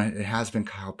sold on it. It has been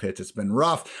Kyle Pitts. It's been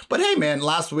rough. But hey, man,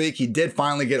 last week he did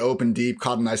finally get open deep,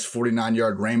 caught a nice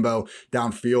 49-yard rainbow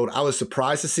downfield. I was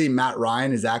surprised to see Matt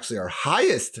Ryan is actually our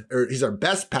highest, or he's our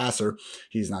best passer.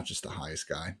 He's not just the highest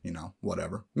guy,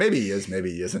 whatever. Maybe he is,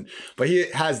 maybe he isn't. But he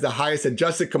has the highest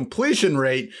adjusted completion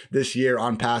rate this year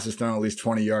on passes thrown at least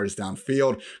 20 yards downfield.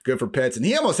 Good for Pitts. And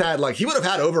he almost had he would have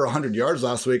had over 100 yards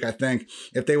last week, I think,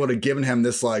 if they would have given him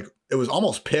this, it was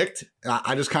almost picked.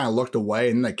 I just kind of looked away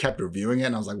and then they kept reviewing it.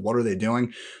 And I was like, what are they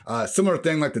doing? Similar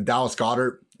thing like the Dallas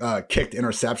Goedert kicked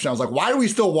interception. I was like, why are we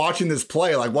still watching this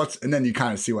play? And then you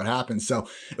kind of see what happens. So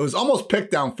it was almost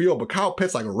picked downfield, but Kyle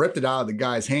Pitts ripped it out of the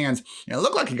guy's hands. And it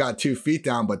looked like he got 2 feet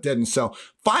down, but didn't. So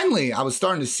finally, I was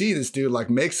starting to see this dude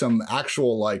make some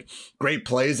actual great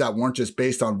plays that weren't just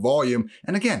based on volume.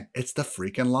 And again, it's the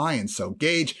freaking Lions. So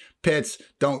Gage, Pitts,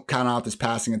 don't count out this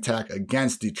passing attack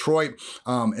against Detroit.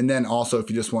 And then also, if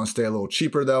you just want to stay a little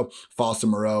cheaper though, Foster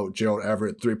Moreau, Gerald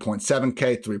Everett,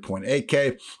 3.7K,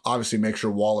 3.8K. Obviously make sure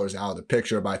Waller's out of the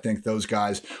picture, but I think those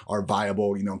guys are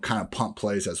viable, kind of pump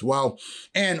plays as well.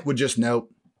 And would just note,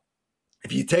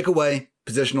 if you take away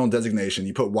positional designation,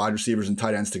 you put wide receivers and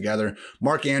tight ends together,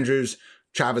 Mark Andrews,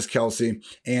 Travis Kelce,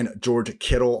 and George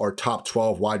Kittle are top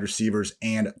 12 wide receivers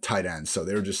and tight ends. So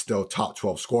they're just still top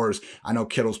 12 scorers. I know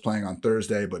Kittle's playing on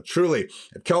Thursday, but truly,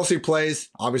 if Kelce plays,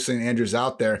 obviously, and Andrews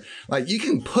out there, you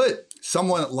can put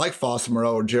someone like Foster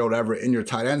Moreau or Gerald Everett in your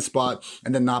tight end spot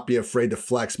and then not be afraid to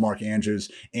flex Mark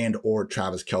Andrews and or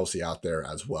Travis Kelce out there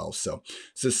as well. So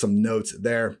just some notes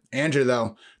there. Andrew,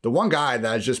 though, the one guy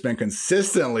that has just been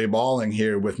consistently balling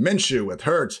here with Minshew, with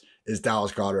Hurts, is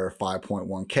Dallas Goedert at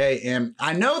 5.1K. And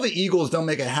I know the Eagles don't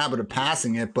make a habit of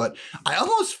passing it, but I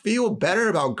almost feel better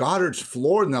about Goddard's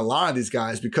floor than a lot of these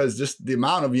guys because just the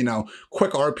amount of,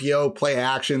 quick RPO play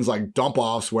actions like dump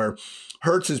offs where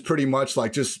Hurts is pretty much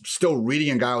just still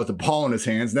reading a guy with the ball in his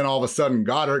hands. And then all of a sudden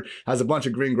Goddard has a bunch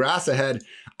of green grass ahead.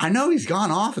 I know he's gone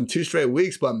off in 2 straight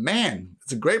weeks, but man,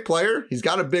 it's a great player. He's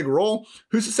got a big role.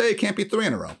 Who's to say it can't be 3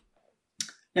 in a row?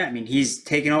 Yeah, I mean, he's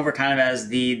taken over kind of as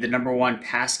the number one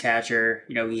pass catcher.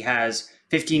 He has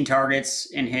 15 targets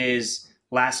in his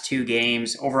last 2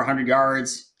 games, over 100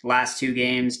 yards last 2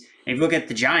 games. And if you look at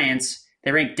the Giants,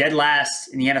 they rank dead last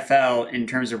in the NFL in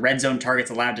terms of red zone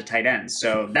targets allowed to tight ends.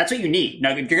 So that's what you need.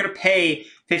 Now, if you're going to pay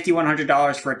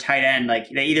 $5,100 for a tight end,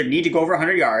 they either need to go over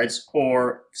 100 yards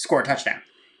or score a touchdown.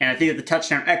 And I think that the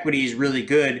touchdown equity is really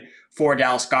good for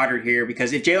Dallas Goedert here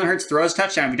because if Jalen Hurts throws a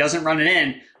touchdown, if he doesn't run it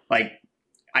in,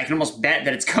 I can almost bet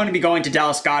that it's going to be going to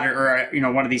Dallas Goedert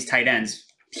or, one of these tight ends.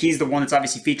 He's the one that's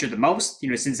obviously featured the most,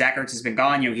 since Zach Ertz has been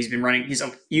gone. He's been running, his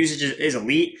usage is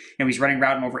elite. He's running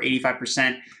route in over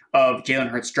 85% of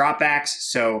Jalen Hurts dropbacks.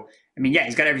 So I mean, yeah,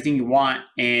 he's got everything you want.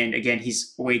 And again,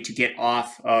 he's a way to get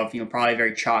off of, probably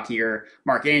very chalkier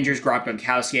Mark Andrews, Rob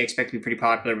Gronkowski. I expect to be pretty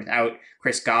popular without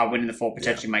Chris Godwin in the fold,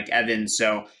 potentially Mike Evans.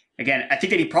 So again, I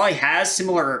think that he probably has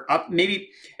similar up. Maybe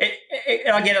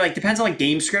again, it depends on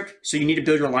game script. So you need to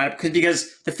build your lineup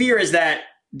because the fear is that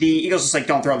the Eagles just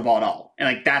don't throw the ball at all.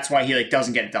 And that's why he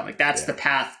doesn't get it done. That's the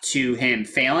path to him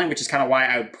failing, which is kind of why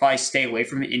I would probably stay away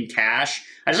from it in cash.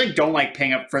 I just don't like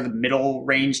paying up for the middle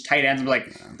range tight ends.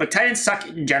 I'm tight ends suck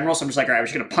in general. So I'm just all right, I'm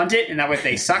just going to punt it. And that way if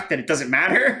they suck, then it doesn't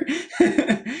matter.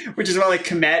 Which is why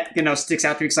Kmet, sticks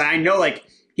out to me. Because I know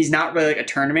he's not really a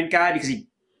tournament guy because he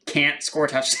can't score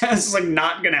touchdowns. It's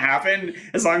not going to happen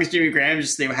as long as Jimmy Graham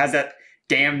just has that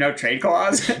damn no trade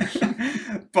clause.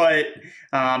 But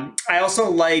I also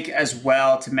like as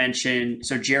well to mention,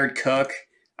 so Jared Cook,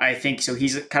 I think, so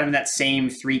he's kind of in that same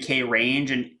 3K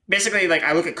range. And basically,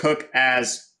 I look at Cook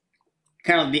as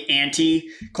kind of the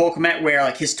anti-Cole Kmet,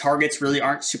 where his targets really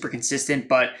aren't super consistent,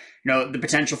 but the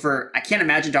potential for, I can't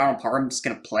imagine Donald Parham's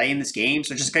going to play in this game.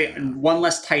 So just one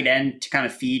less tight end to kind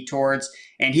of feed towards.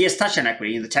 And he has touchdown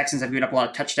equity. The Texans have given up a lot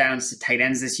of touchdowns to tight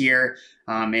ends this year.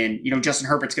 And Justin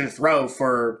Herbert's going to throw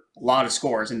for a lot of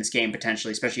scores in this game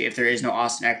potentially, especially if there is no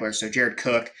Austin Eckler. So Jared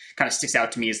Cook kind of sticks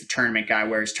out to me as the tournament guy,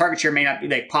 where his target share may not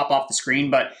be pop off the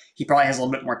screen, but he probably has a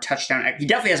little bit more touchdown. He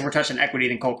definitely has more touchdown equity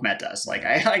than Cole Kmet does.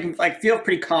 I feel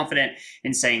pretty confident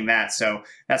in saying that. So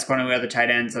that's one of the other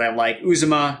tight ends that I like.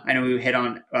 Uzomah, I know we hit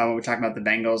on when we're talking about the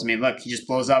Bengals. I mean, look, he just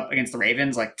blows up against the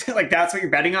Ravens. That's what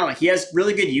you're betting on. He has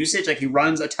really good usage. He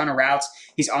runs a ton of routes.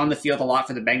 He's on the field a lot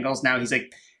for the Bengals now. He's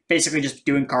basically just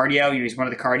doing cardio. He's one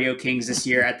of the cardio kings this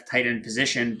year at the tight end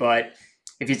position. But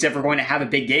if he's ever going to have a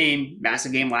big game,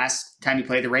 massive game last time he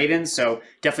played the Ravens, so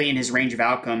definitely in his range of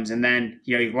outcomes. And then,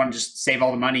 you want to just save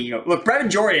all the money. Look, Brevin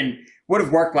Jordan would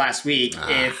have worked last week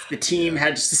if the team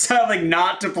had just decided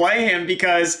not to play him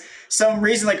because some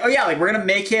reason, we're going to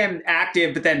make him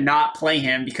active, but then not play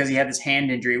him because he had this hand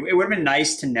injury. It would have been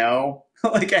nice to know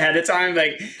ahead of time,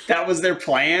 that was their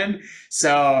plan.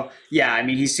 So yeah, I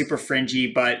mean, he's super fringy,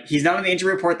 but he's not on the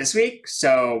injury report this week.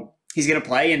 So he's going to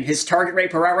play, and his target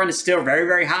rate per route run is still very,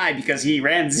 very high because he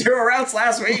ran 0 routes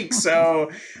last week.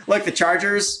 So look, the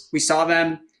Chargers, we saw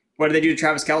them. What did they do to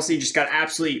Travis Kelce? Just got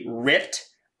absolutely ripped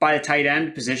by the tight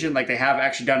end position. They have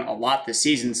actually done a lot this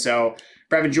season. So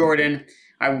Brevin Jordan,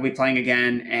 I will be playing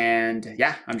again. And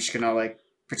yeah, I'm just going to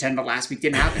pretend that last week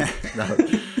didn't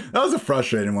happen. That was a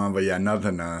frustrating one, but yeah,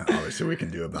 nothing obviously we can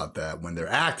do about that when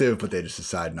they're active, but they just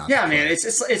decide not to play. Man,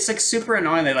 it's super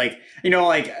annoying that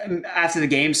after the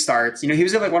game starts, he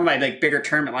was in one of my bigger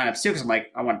tournament lineups too, because I'm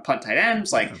I want to punt tight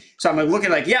ends, so I'm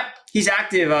looking he's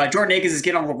active. Jordan Akins is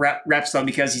getting all the reps though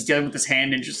because he's dealing with his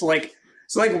hand and just so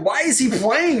why is he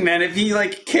playing, man, if he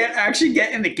can't actually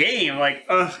get in the game?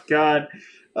 Oh god.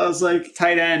 I was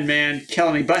tight end, man,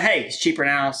 killing me. But hey, it's cheaper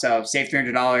now, so save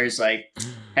 $300.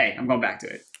 Hey, I'm going back to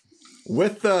it.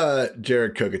 With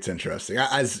Jared Cook, it's interesting.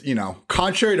 As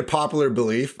contrary to popular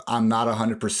belief, I'm not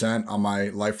 100% on my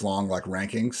lifelong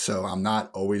rankings, so I'm not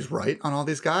always right on all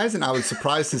these guys. And I was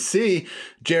surprised to see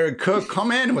Jared Cook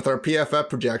come in with our PFF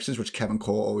projections, which Kevin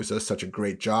Cole always does such a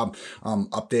great job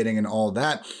updating and all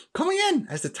that, coming in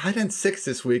as the tight end 6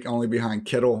 this week, only behind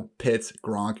Kittle, Pitts,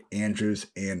 Gronk, Andrews,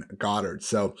 and Goddard.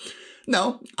 So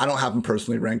no, I don't have him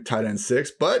personally ranked tight end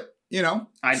 6, but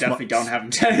I definitely don't have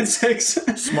him 10 and 6.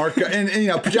 Smart guy,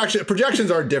 and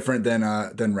projections are different than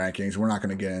rankings. We're not going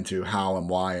to get into how and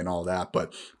why and all that,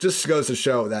 but just goes to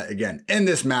show that again in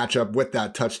this matchup with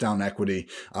that touchdown equity,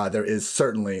 there is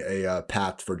certainly a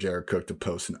path for Jared Cook to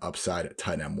post an upside at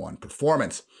tight end 1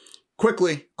 performance.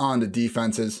 Quickly on the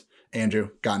defenses, Andrew,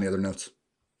 got any other notes?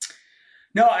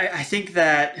 No, I think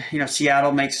that,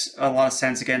 Seattle makes a lot of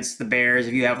sense against the Bears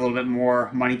if you have a little bit more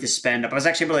money to spend up. I was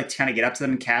actually able to kind of get up to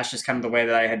them in cash, just kind of the way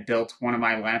that I had built one of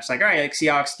my lineups. All right,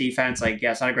 Seahawks defense,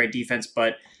 yeah, it's not a great defense,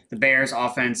 but the Bears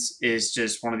offense is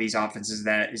just one of these offenses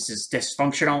that is just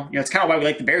dysfunctional. It's kind of why we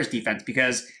like the Bears defense,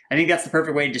 because I think that's the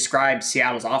perfect way to describe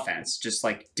Seattle's offense. Just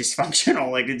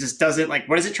dysfunctional. It just doesn't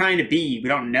what is it trying to be? We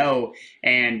don't know.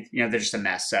 And, they're just a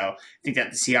mess. So I think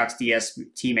that the Seahawks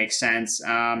DST makes sense.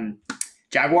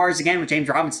 Jaguars again with James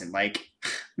Robinson.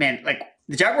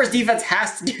 The Jaguars defense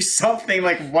has to do something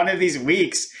one of these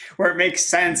weeks where it makes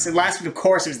sense. And last week, of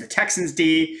course, it was the Texans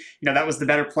D. That was the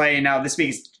better play. And now this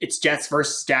week it's Jets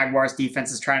versus Jaguars defense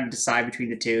is trying to decide between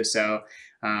the two. So,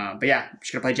 but yeah, I'm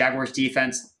just going to play Jaguars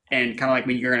defense and kind of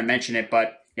when you're going to mention it,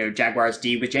 but Jaguars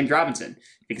D with James Robinson.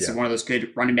 I think it's one of those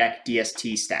good running back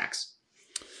DST stacks.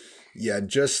 Yeah,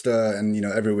 just and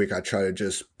every week I try to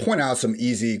just point out some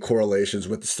easy correlations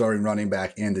with the starting running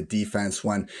back and the defense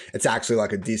when it's actually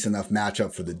like a decent enough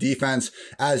matchup for the defense.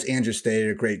 As Andrew stated,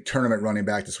 a great tournament running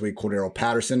back this week, Cordero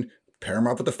Patterson. Pair him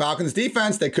up with the Falcons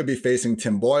defense. They could be facing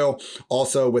Tim Boyle.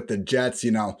 Also with the Jets,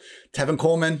 Tevin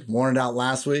Coleman worn it out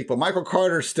last week, but Michael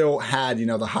Carter still had,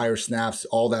 the higher snaps,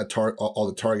 all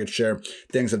the target share,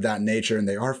 things of that nature. And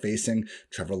they are facing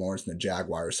Trevor Lawrence and the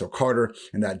Jaguars. So Carter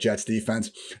and that Jets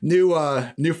defense.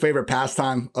 New favorite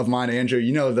pastime of mine, Andrew.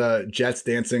 The Jets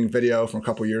dancing video from a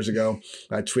couple years ago.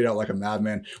 I tweet out like a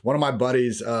madman. One of my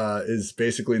buddies is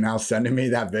basically now sending me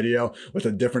that video with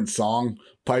a different song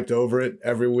piped over it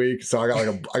every week. So I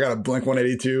got a Blink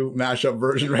 182 mashup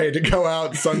version ready to go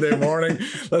out Sunday morning.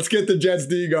 Let's get the Jets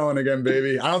D going again,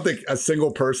 baby. I don't think a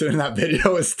single person in that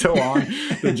video is still on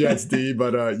the Jets D,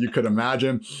 but you could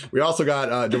imagine. We also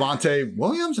got Javonte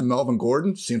Williams and Melvin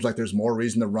Gordon. Seems like there's more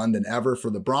reason to run than ever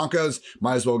for the Broncos.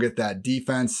 Might as well get that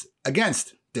defense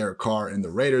against Derek Carr and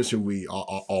the Raiders, who we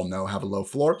all know have a low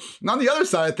floor. And on the other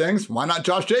side of things, why not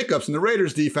Josh Jacobs and the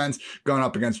Raiders defense going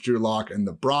up against Drew Lock and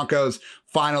the Broncos?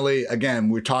 Finally, again,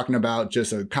 we're talking about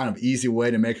just a kind of easy way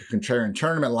to make a contrarian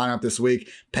tournament lineup this week.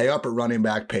 Pay up at running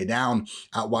back, pay down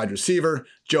at wide receiver.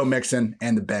 Joe Mixon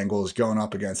and the Bengals going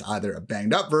up against either a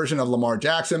banged up version of Lamar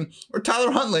Jackson or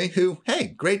Tyler Huntley, who,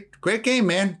 hey, great game,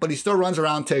 man, but he still runs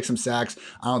around, takes some sacks.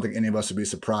 I don't think any of us would be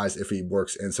surprised if he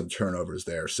works in some turnovers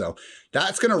there. So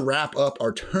that's going to wrap up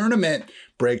our tournament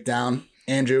breakdown.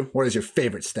 Andrew, what is your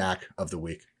favorite stack of the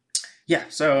week? Yeah,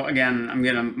 so again,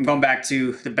 I'm going back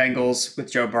to the Bengals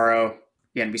with Joe Burrow.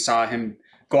 Again, we saw him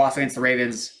go off against the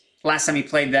Ravens. Last time he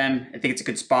played them, I think it's a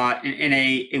good spot in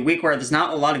a week where there's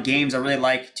not a lot of games I really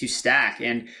like to stack.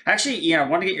 And actually, I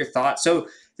want to get your thoughts. So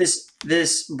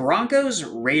this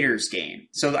Broncos-Raiders game,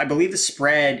 so I believe the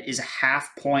spread is a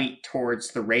half point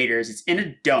towards the Raiders. It's in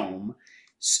a dome.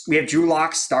 We have Drew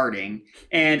Lock starting,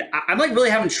 and I'm like really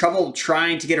having trouble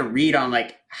trying to get a read on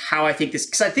like how I think this,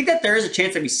 because I think that there is a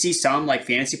chance that we see some like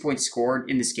fantasy points scored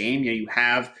in this game. You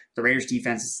have the Raiders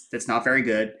defense that's not very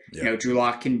good. Yeah. Drew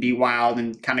Lock can be wild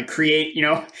and kind of create,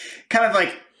 kind of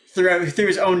like through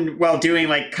his own well-doing,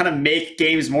 like kind of make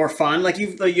games more fun. Like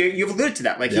you've alluded to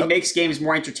that. Like He makes games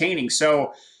more entertaining.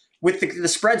 So with the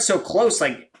spread so close,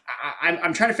 like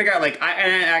I'm trying to figure out, like, I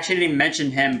actually didn't even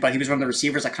mention him, but he was one of the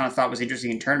receivers I kind of thought was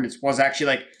interesting in tournaments, was actually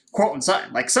like Courtland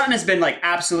Sutton. Like Sutton has been like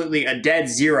absolutely a dead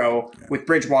zero with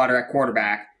Bridgewater at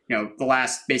quarterback, the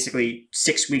last basically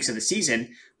 6 weeks of the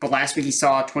season. But last week he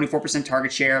saw 24%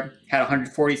 target share, had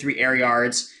 143 air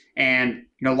yards, and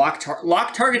Lock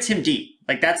targets him deep.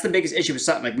 Like that's the biggest issue with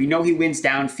Sutton. Like we know he wins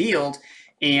downfield,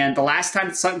 and the last time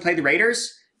that Sutton played the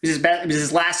Raiders, it was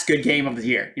his last good game of the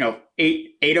year.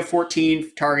 8 of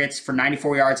 14 targets for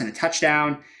 94 yards and a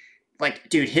touchdown. Like,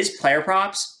 dude, his player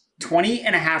props, 20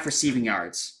 and a half receiving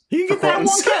yards. He can get that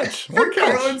one catch.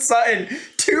 Courtland Sutton,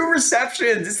 2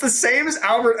 receptions. It's the same as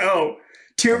Albert O.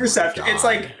 2 receptions. It's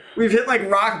like we've hit like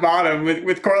rock bottom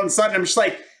with Courtland Sutton. I'm just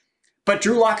like, but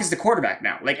Drew Lock is the quarterback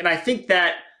now. Like, and I think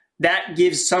that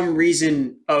gives some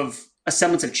reason of a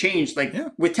semblance of change. Like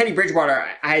with Teddy Bridgewater,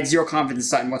 I had zero confidence in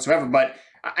Sutton whatsoever, but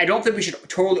I don't think we should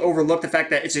totally overlook the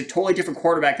fact that it's a totally different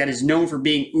quarterback that is known for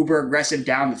being uber aggressive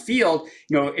down the field.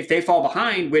 If they fall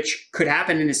behind, which could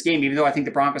happen in this game, even though I think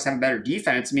the Broncos have a better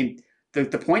defense, I mean, the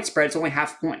point spread is only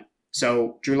half a point.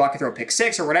 So Drew Lock could throw a pick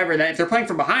 6 or whatever. Then if they're playing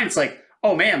from behind, it's like,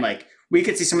 oh man, like we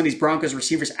could see some of these Broncos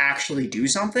receivers actually do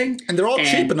something. And they're all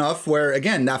cheap enough where,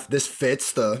 again, this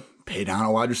fits the pay down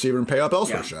a wide receiver and pay up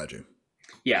elsewhere strategy.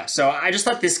 Yeah, so I just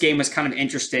thought this game was kind of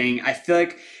interesting. I feel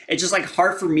like it's just like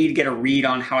hard for me to get a read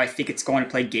on how I think it's going to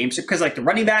play games, because like the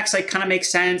running backs like kind of make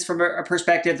sense from a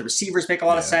perspective. The receivers make a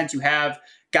lot of sense. You have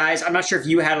guys. I'm not sure if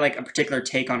you had like a particular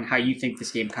take on how you think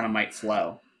this game kind of might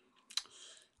flow.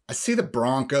 I see the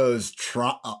Broncos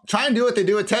try and do what they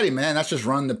do with Teddy, man. That's just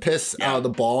run the piss out of the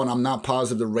ball, and I'm not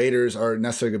positive the Raiders are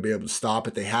necessarily going to be able to stop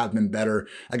it. They have been better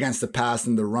against the pass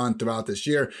and the run throughout this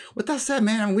year. With that said,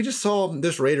 man, we just saw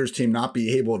this Raiders team not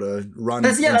be able to run.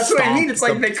 That's what I mean. It's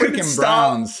like they couldn't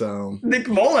stop Browns, so Nick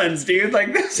Mullins, dude.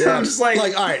 Like this, I'm just like,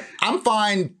 all right, I'm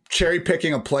fine cherry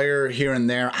picking a player here and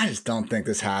there. I just don't think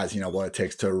this has, what it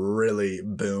takes to really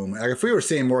boom. Like if we were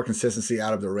seeing more consistency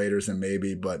out of the Raiders, then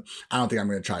maybe, but I don't think I'm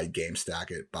going to try to game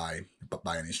stack it by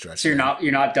any stretch. So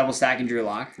you're not double stacking Drew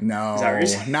Lock? No,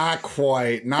 not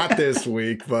quite. Not this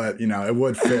week, but it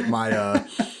would fit my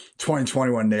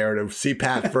 2021 narrative.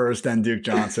 CPAT first, then Duke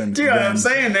Johnson. Dude, I'm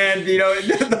saying, man,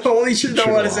 the Holy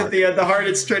Trinity, what is it? The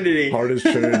hardest Trinity. Hardest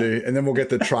Trinity. And then we'll get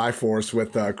the Triforce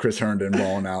with Chris Herndon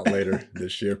rolling out later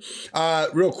this year.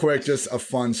 Real quick, just a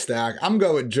fun stack. I'm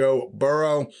going with Joe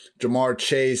Burrow, Jamar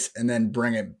Chase, and then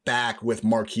bring it back with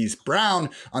Marquise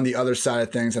Brown on the other side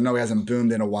of things. I know he hasn't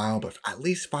boomed in a while, but at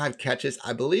least 5 catches.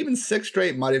 I believe in 6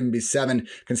 straight, might even be 7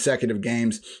 consecutive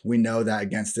games. We know that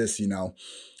against this,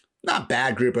 not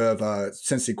bad group of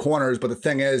Cincy corners, but the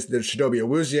thing is, there's Chidobe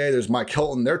Awuzie, there's Mike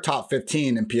Hilton, they're top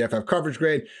 15 in PFF coverage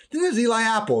grade. Then there's Eli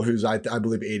Apple, who's I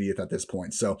believe 80th at this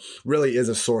point. So really is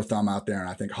a sore thumb out there, and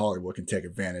I think Hollywood can take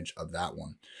advantage of that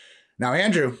one. Now,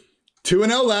 Andrew,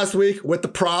 2-0 last week with the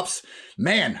props.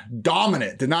 Man,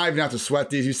 dominant. Did not even have to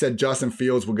sweat these. You said Justin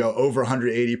Fields would go over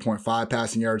 180.5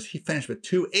 passing yards. He finished with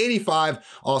 285.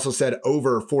 Also said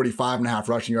over 45.5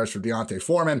 rushing yards for D'Onta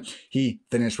Foreman. He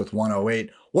finished with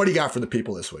 108. What do you got for the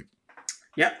people this week?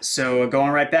 Yep. So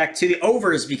going right back to the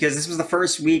overs, because this was the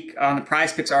first week on the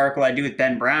Prize Picks article I do with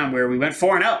Ben Brown where we went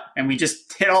 4-0 and we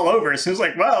just hit all overs. So it was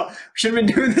like, well, we should have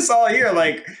been doing this all year.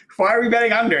 Like, why are we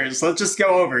betting unders? Let's just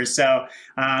go over. So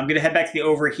I'm going to head back to the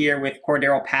over here with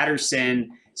Cordero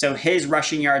Patterson. So his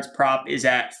rushing yards prop is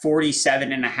at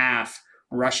 47.5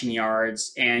 rushing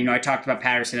yards. And, I talked about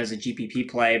Patterson as a GPP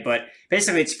play, but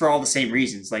basically it's for all the same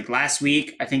reasons. Like last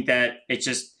week, I think that it's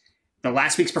just, the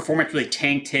last week's performance really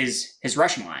tanked his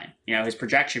rushing line, his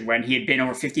projection when he had been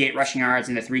over 58 rushing yards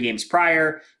in the 3 games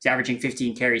prior. He's averaging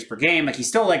 15 carries per game. Like he's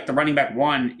still like the running back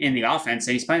 1 in the offense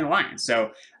and he's playing the Lions. So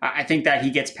I think that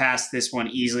he gets past this one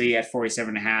easily at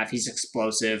 47.5. He's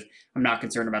explosive. I'm not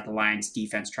concerned about the Lions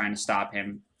defense trying to stop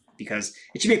him because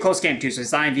it should be a close game too. So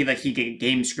it's not going to be like he get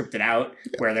game scripted out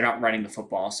where they're not running the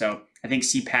football. So I think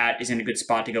CPAT is in a good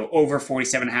spot to go over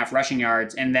 47.5 rushing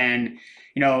yards. And then,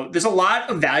 there's a lot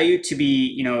of value to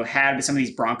be, had with some of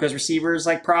these Broncos receivers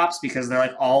like props because they're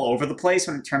like all over the place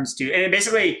when it comes to, and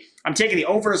basically I'm taking the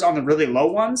overs on the really low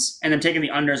ones and I'm taking the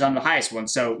unders on the highest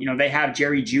ones. So, they have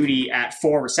Jerry Jeudy at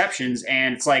 4 receptions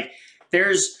and it's like,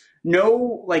 there's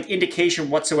no like indication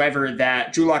whatsoever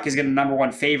that Drew Lock is going to number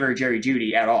 1 favor Jerry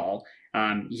Jeudy at all.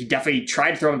 He definitely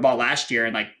tried to throw the ball last year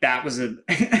and like that was an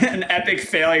epic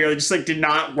failure. It just like did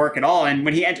not work at all. And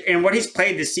when he and what he's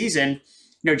played this season,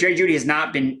 Jerry Jeudy has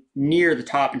not been near the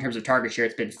top in terms of target share.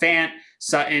 It's been Fant,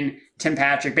 Sutton, Tim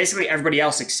Patrick, basically everybody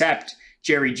else except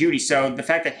Jerry Jeudy. So the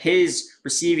fact that his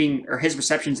receiving or his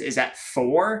receptions is at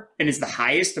 4 and is the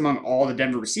highest among all the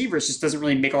Denver receivers just doesn't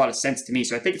really make a lot of sense to me.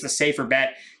 So I think it's a safer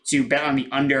bet to bet on the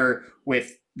under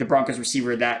with the Broncos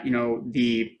receiver that,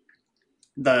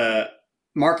 the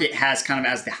market has kind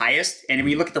of as the highest. And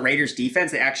when you look at the Raiders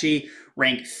defense, they actually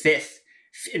rank 5th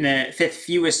in the 5th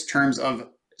fewest terms of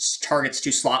targets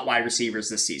to slot wide receivers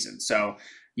this season. So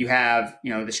you have,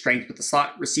 the strength with the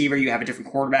slot receiver. You have a different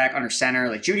quarterback under center.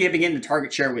 Like Jeudy had been getting the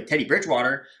target share with Teddy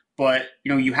Bridgewater, but,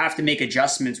 you have to make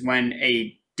adjustments when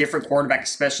a different quarterback,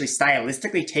 especially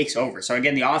stylistically, takes over. So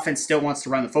again, the offense still wants to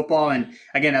run the football. And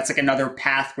again, that's like another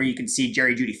path where you can see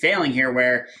Jerry Jeudy failing here,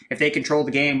 where if they control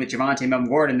the game with Javonte Melvin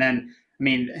Gordon, then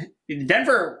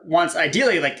Denver wants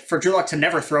ideally like for Drew Lock to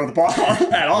never throw the ball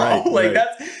at all. Right.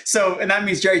 And that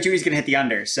means Jerry Jeudy's going to hit the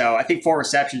under. So I think 4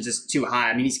 receptions is too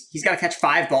high. He's got to catch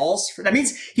 5 balls. That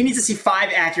means he needs to see 5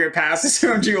 accurate passes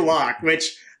from Drew Lock,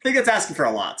 which I think that's asking for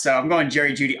a lot. So I'm going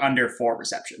Jerry Jeudy under 4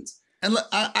 receptions. And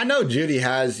I know Jeudy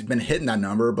has been hitting that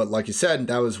number, but like you said,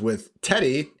 that was with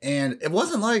Teddy, and it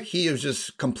wasn't like he was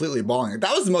just completely balling.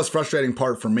 That was the most frustrating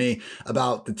part for me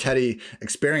about the Teddy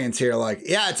experience here. Like,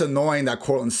 yeah, it's annoying that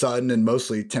Courtland Sutton and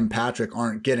mostly Tim Patrick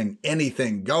aren't getting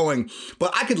anything going,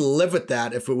 but I could live with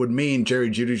that if it would mean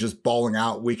Jerry Jeudy's just balling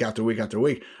out week after week after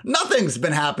week. Nothing's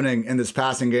been happening in this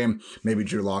passing game. Maybe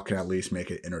Drew Lock can at least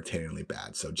make it entertainingly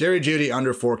bad. So Jerry Jeudy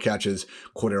under 4 catches,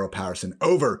 Cordero Patterson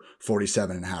over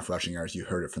 47.5 rushing yards. You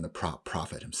heard it from the prop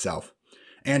prophet himself.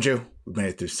 Andrew, we've made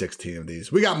it through 16 of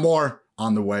these. We got more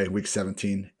on the way, week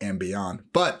 17 and beyond.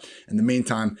 But in the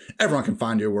meantime, everyone can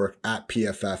find your work at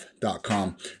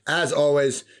pff.com. As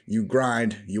always, you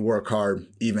grind, you work hard,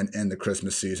 even in the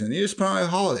Christmas season. You just put on a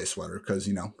holiday sweater because,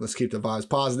 let's keep the vibes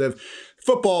positive.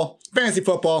 Football, fantasy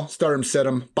football, start 'em, sit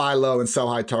 'em, buy low and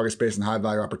sell high targets based on high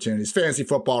value opportunities. Fantasy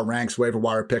football ranks, waiver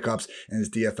wire pickups, and his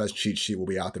DFS cheat sheet will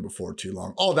be out there before too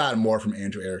long. All that and more from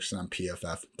Andrew Erickson on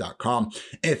pff.com.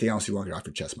 Anything else you want to get off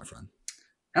your chest, my friend?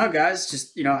 No, guys,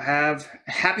 just, have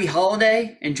a happy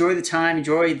holiday. Enjoy the time.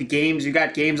 Enjoy the games. We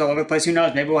got games all over the place. Who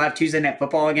knows? Maybe we'll have Tuesday Night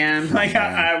Football again.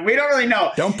 We don't really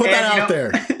know. Don't put that out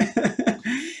there.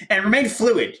 And remain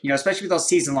fluid, especially with those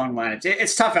season-long lineups.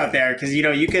 It's tough out there because,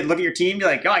 you could look at your team, be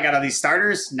like, oh, I got all these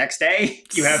starters. Next day,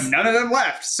 you have none of them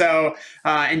left. So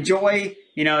enjoy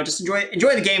just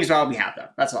enjoy the games while we have them.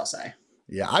 That's what I'll say.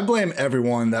 Yeah, I blame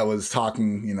everyone that was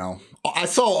talking, I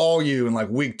saw all you in like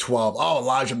week 12. Oh,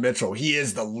 Elijah Mitchell, he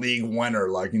is the league winner.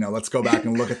 Like, let's go back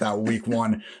and look at that week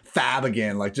 1 fab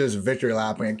again, like just victory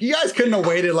lapping. You guys couldn't have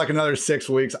waited like another 6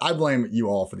 weeks. I blame you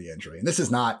all for the injury. And this is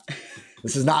not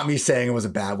me saying it was a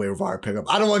bad waiver wire pickup.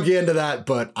 I don't want to get into that,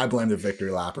 but I blame the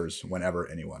victory lappers whenever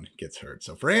anyone gets hurt.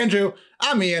 So for Andrew,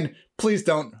 I'm Ian. Please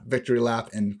don't victory lap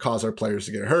and cause our players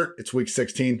to get hurt. It's week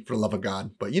 16, for the love of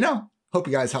God. But hope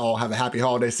you guys all have a happy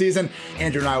holiday season.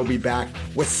 Andrew and I will be back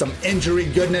with some injury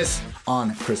goodness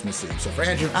on Christmas Eve. So for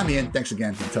Andrew, I'm Ian. Thanks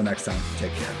again. Until next time,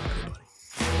 take care, everybody.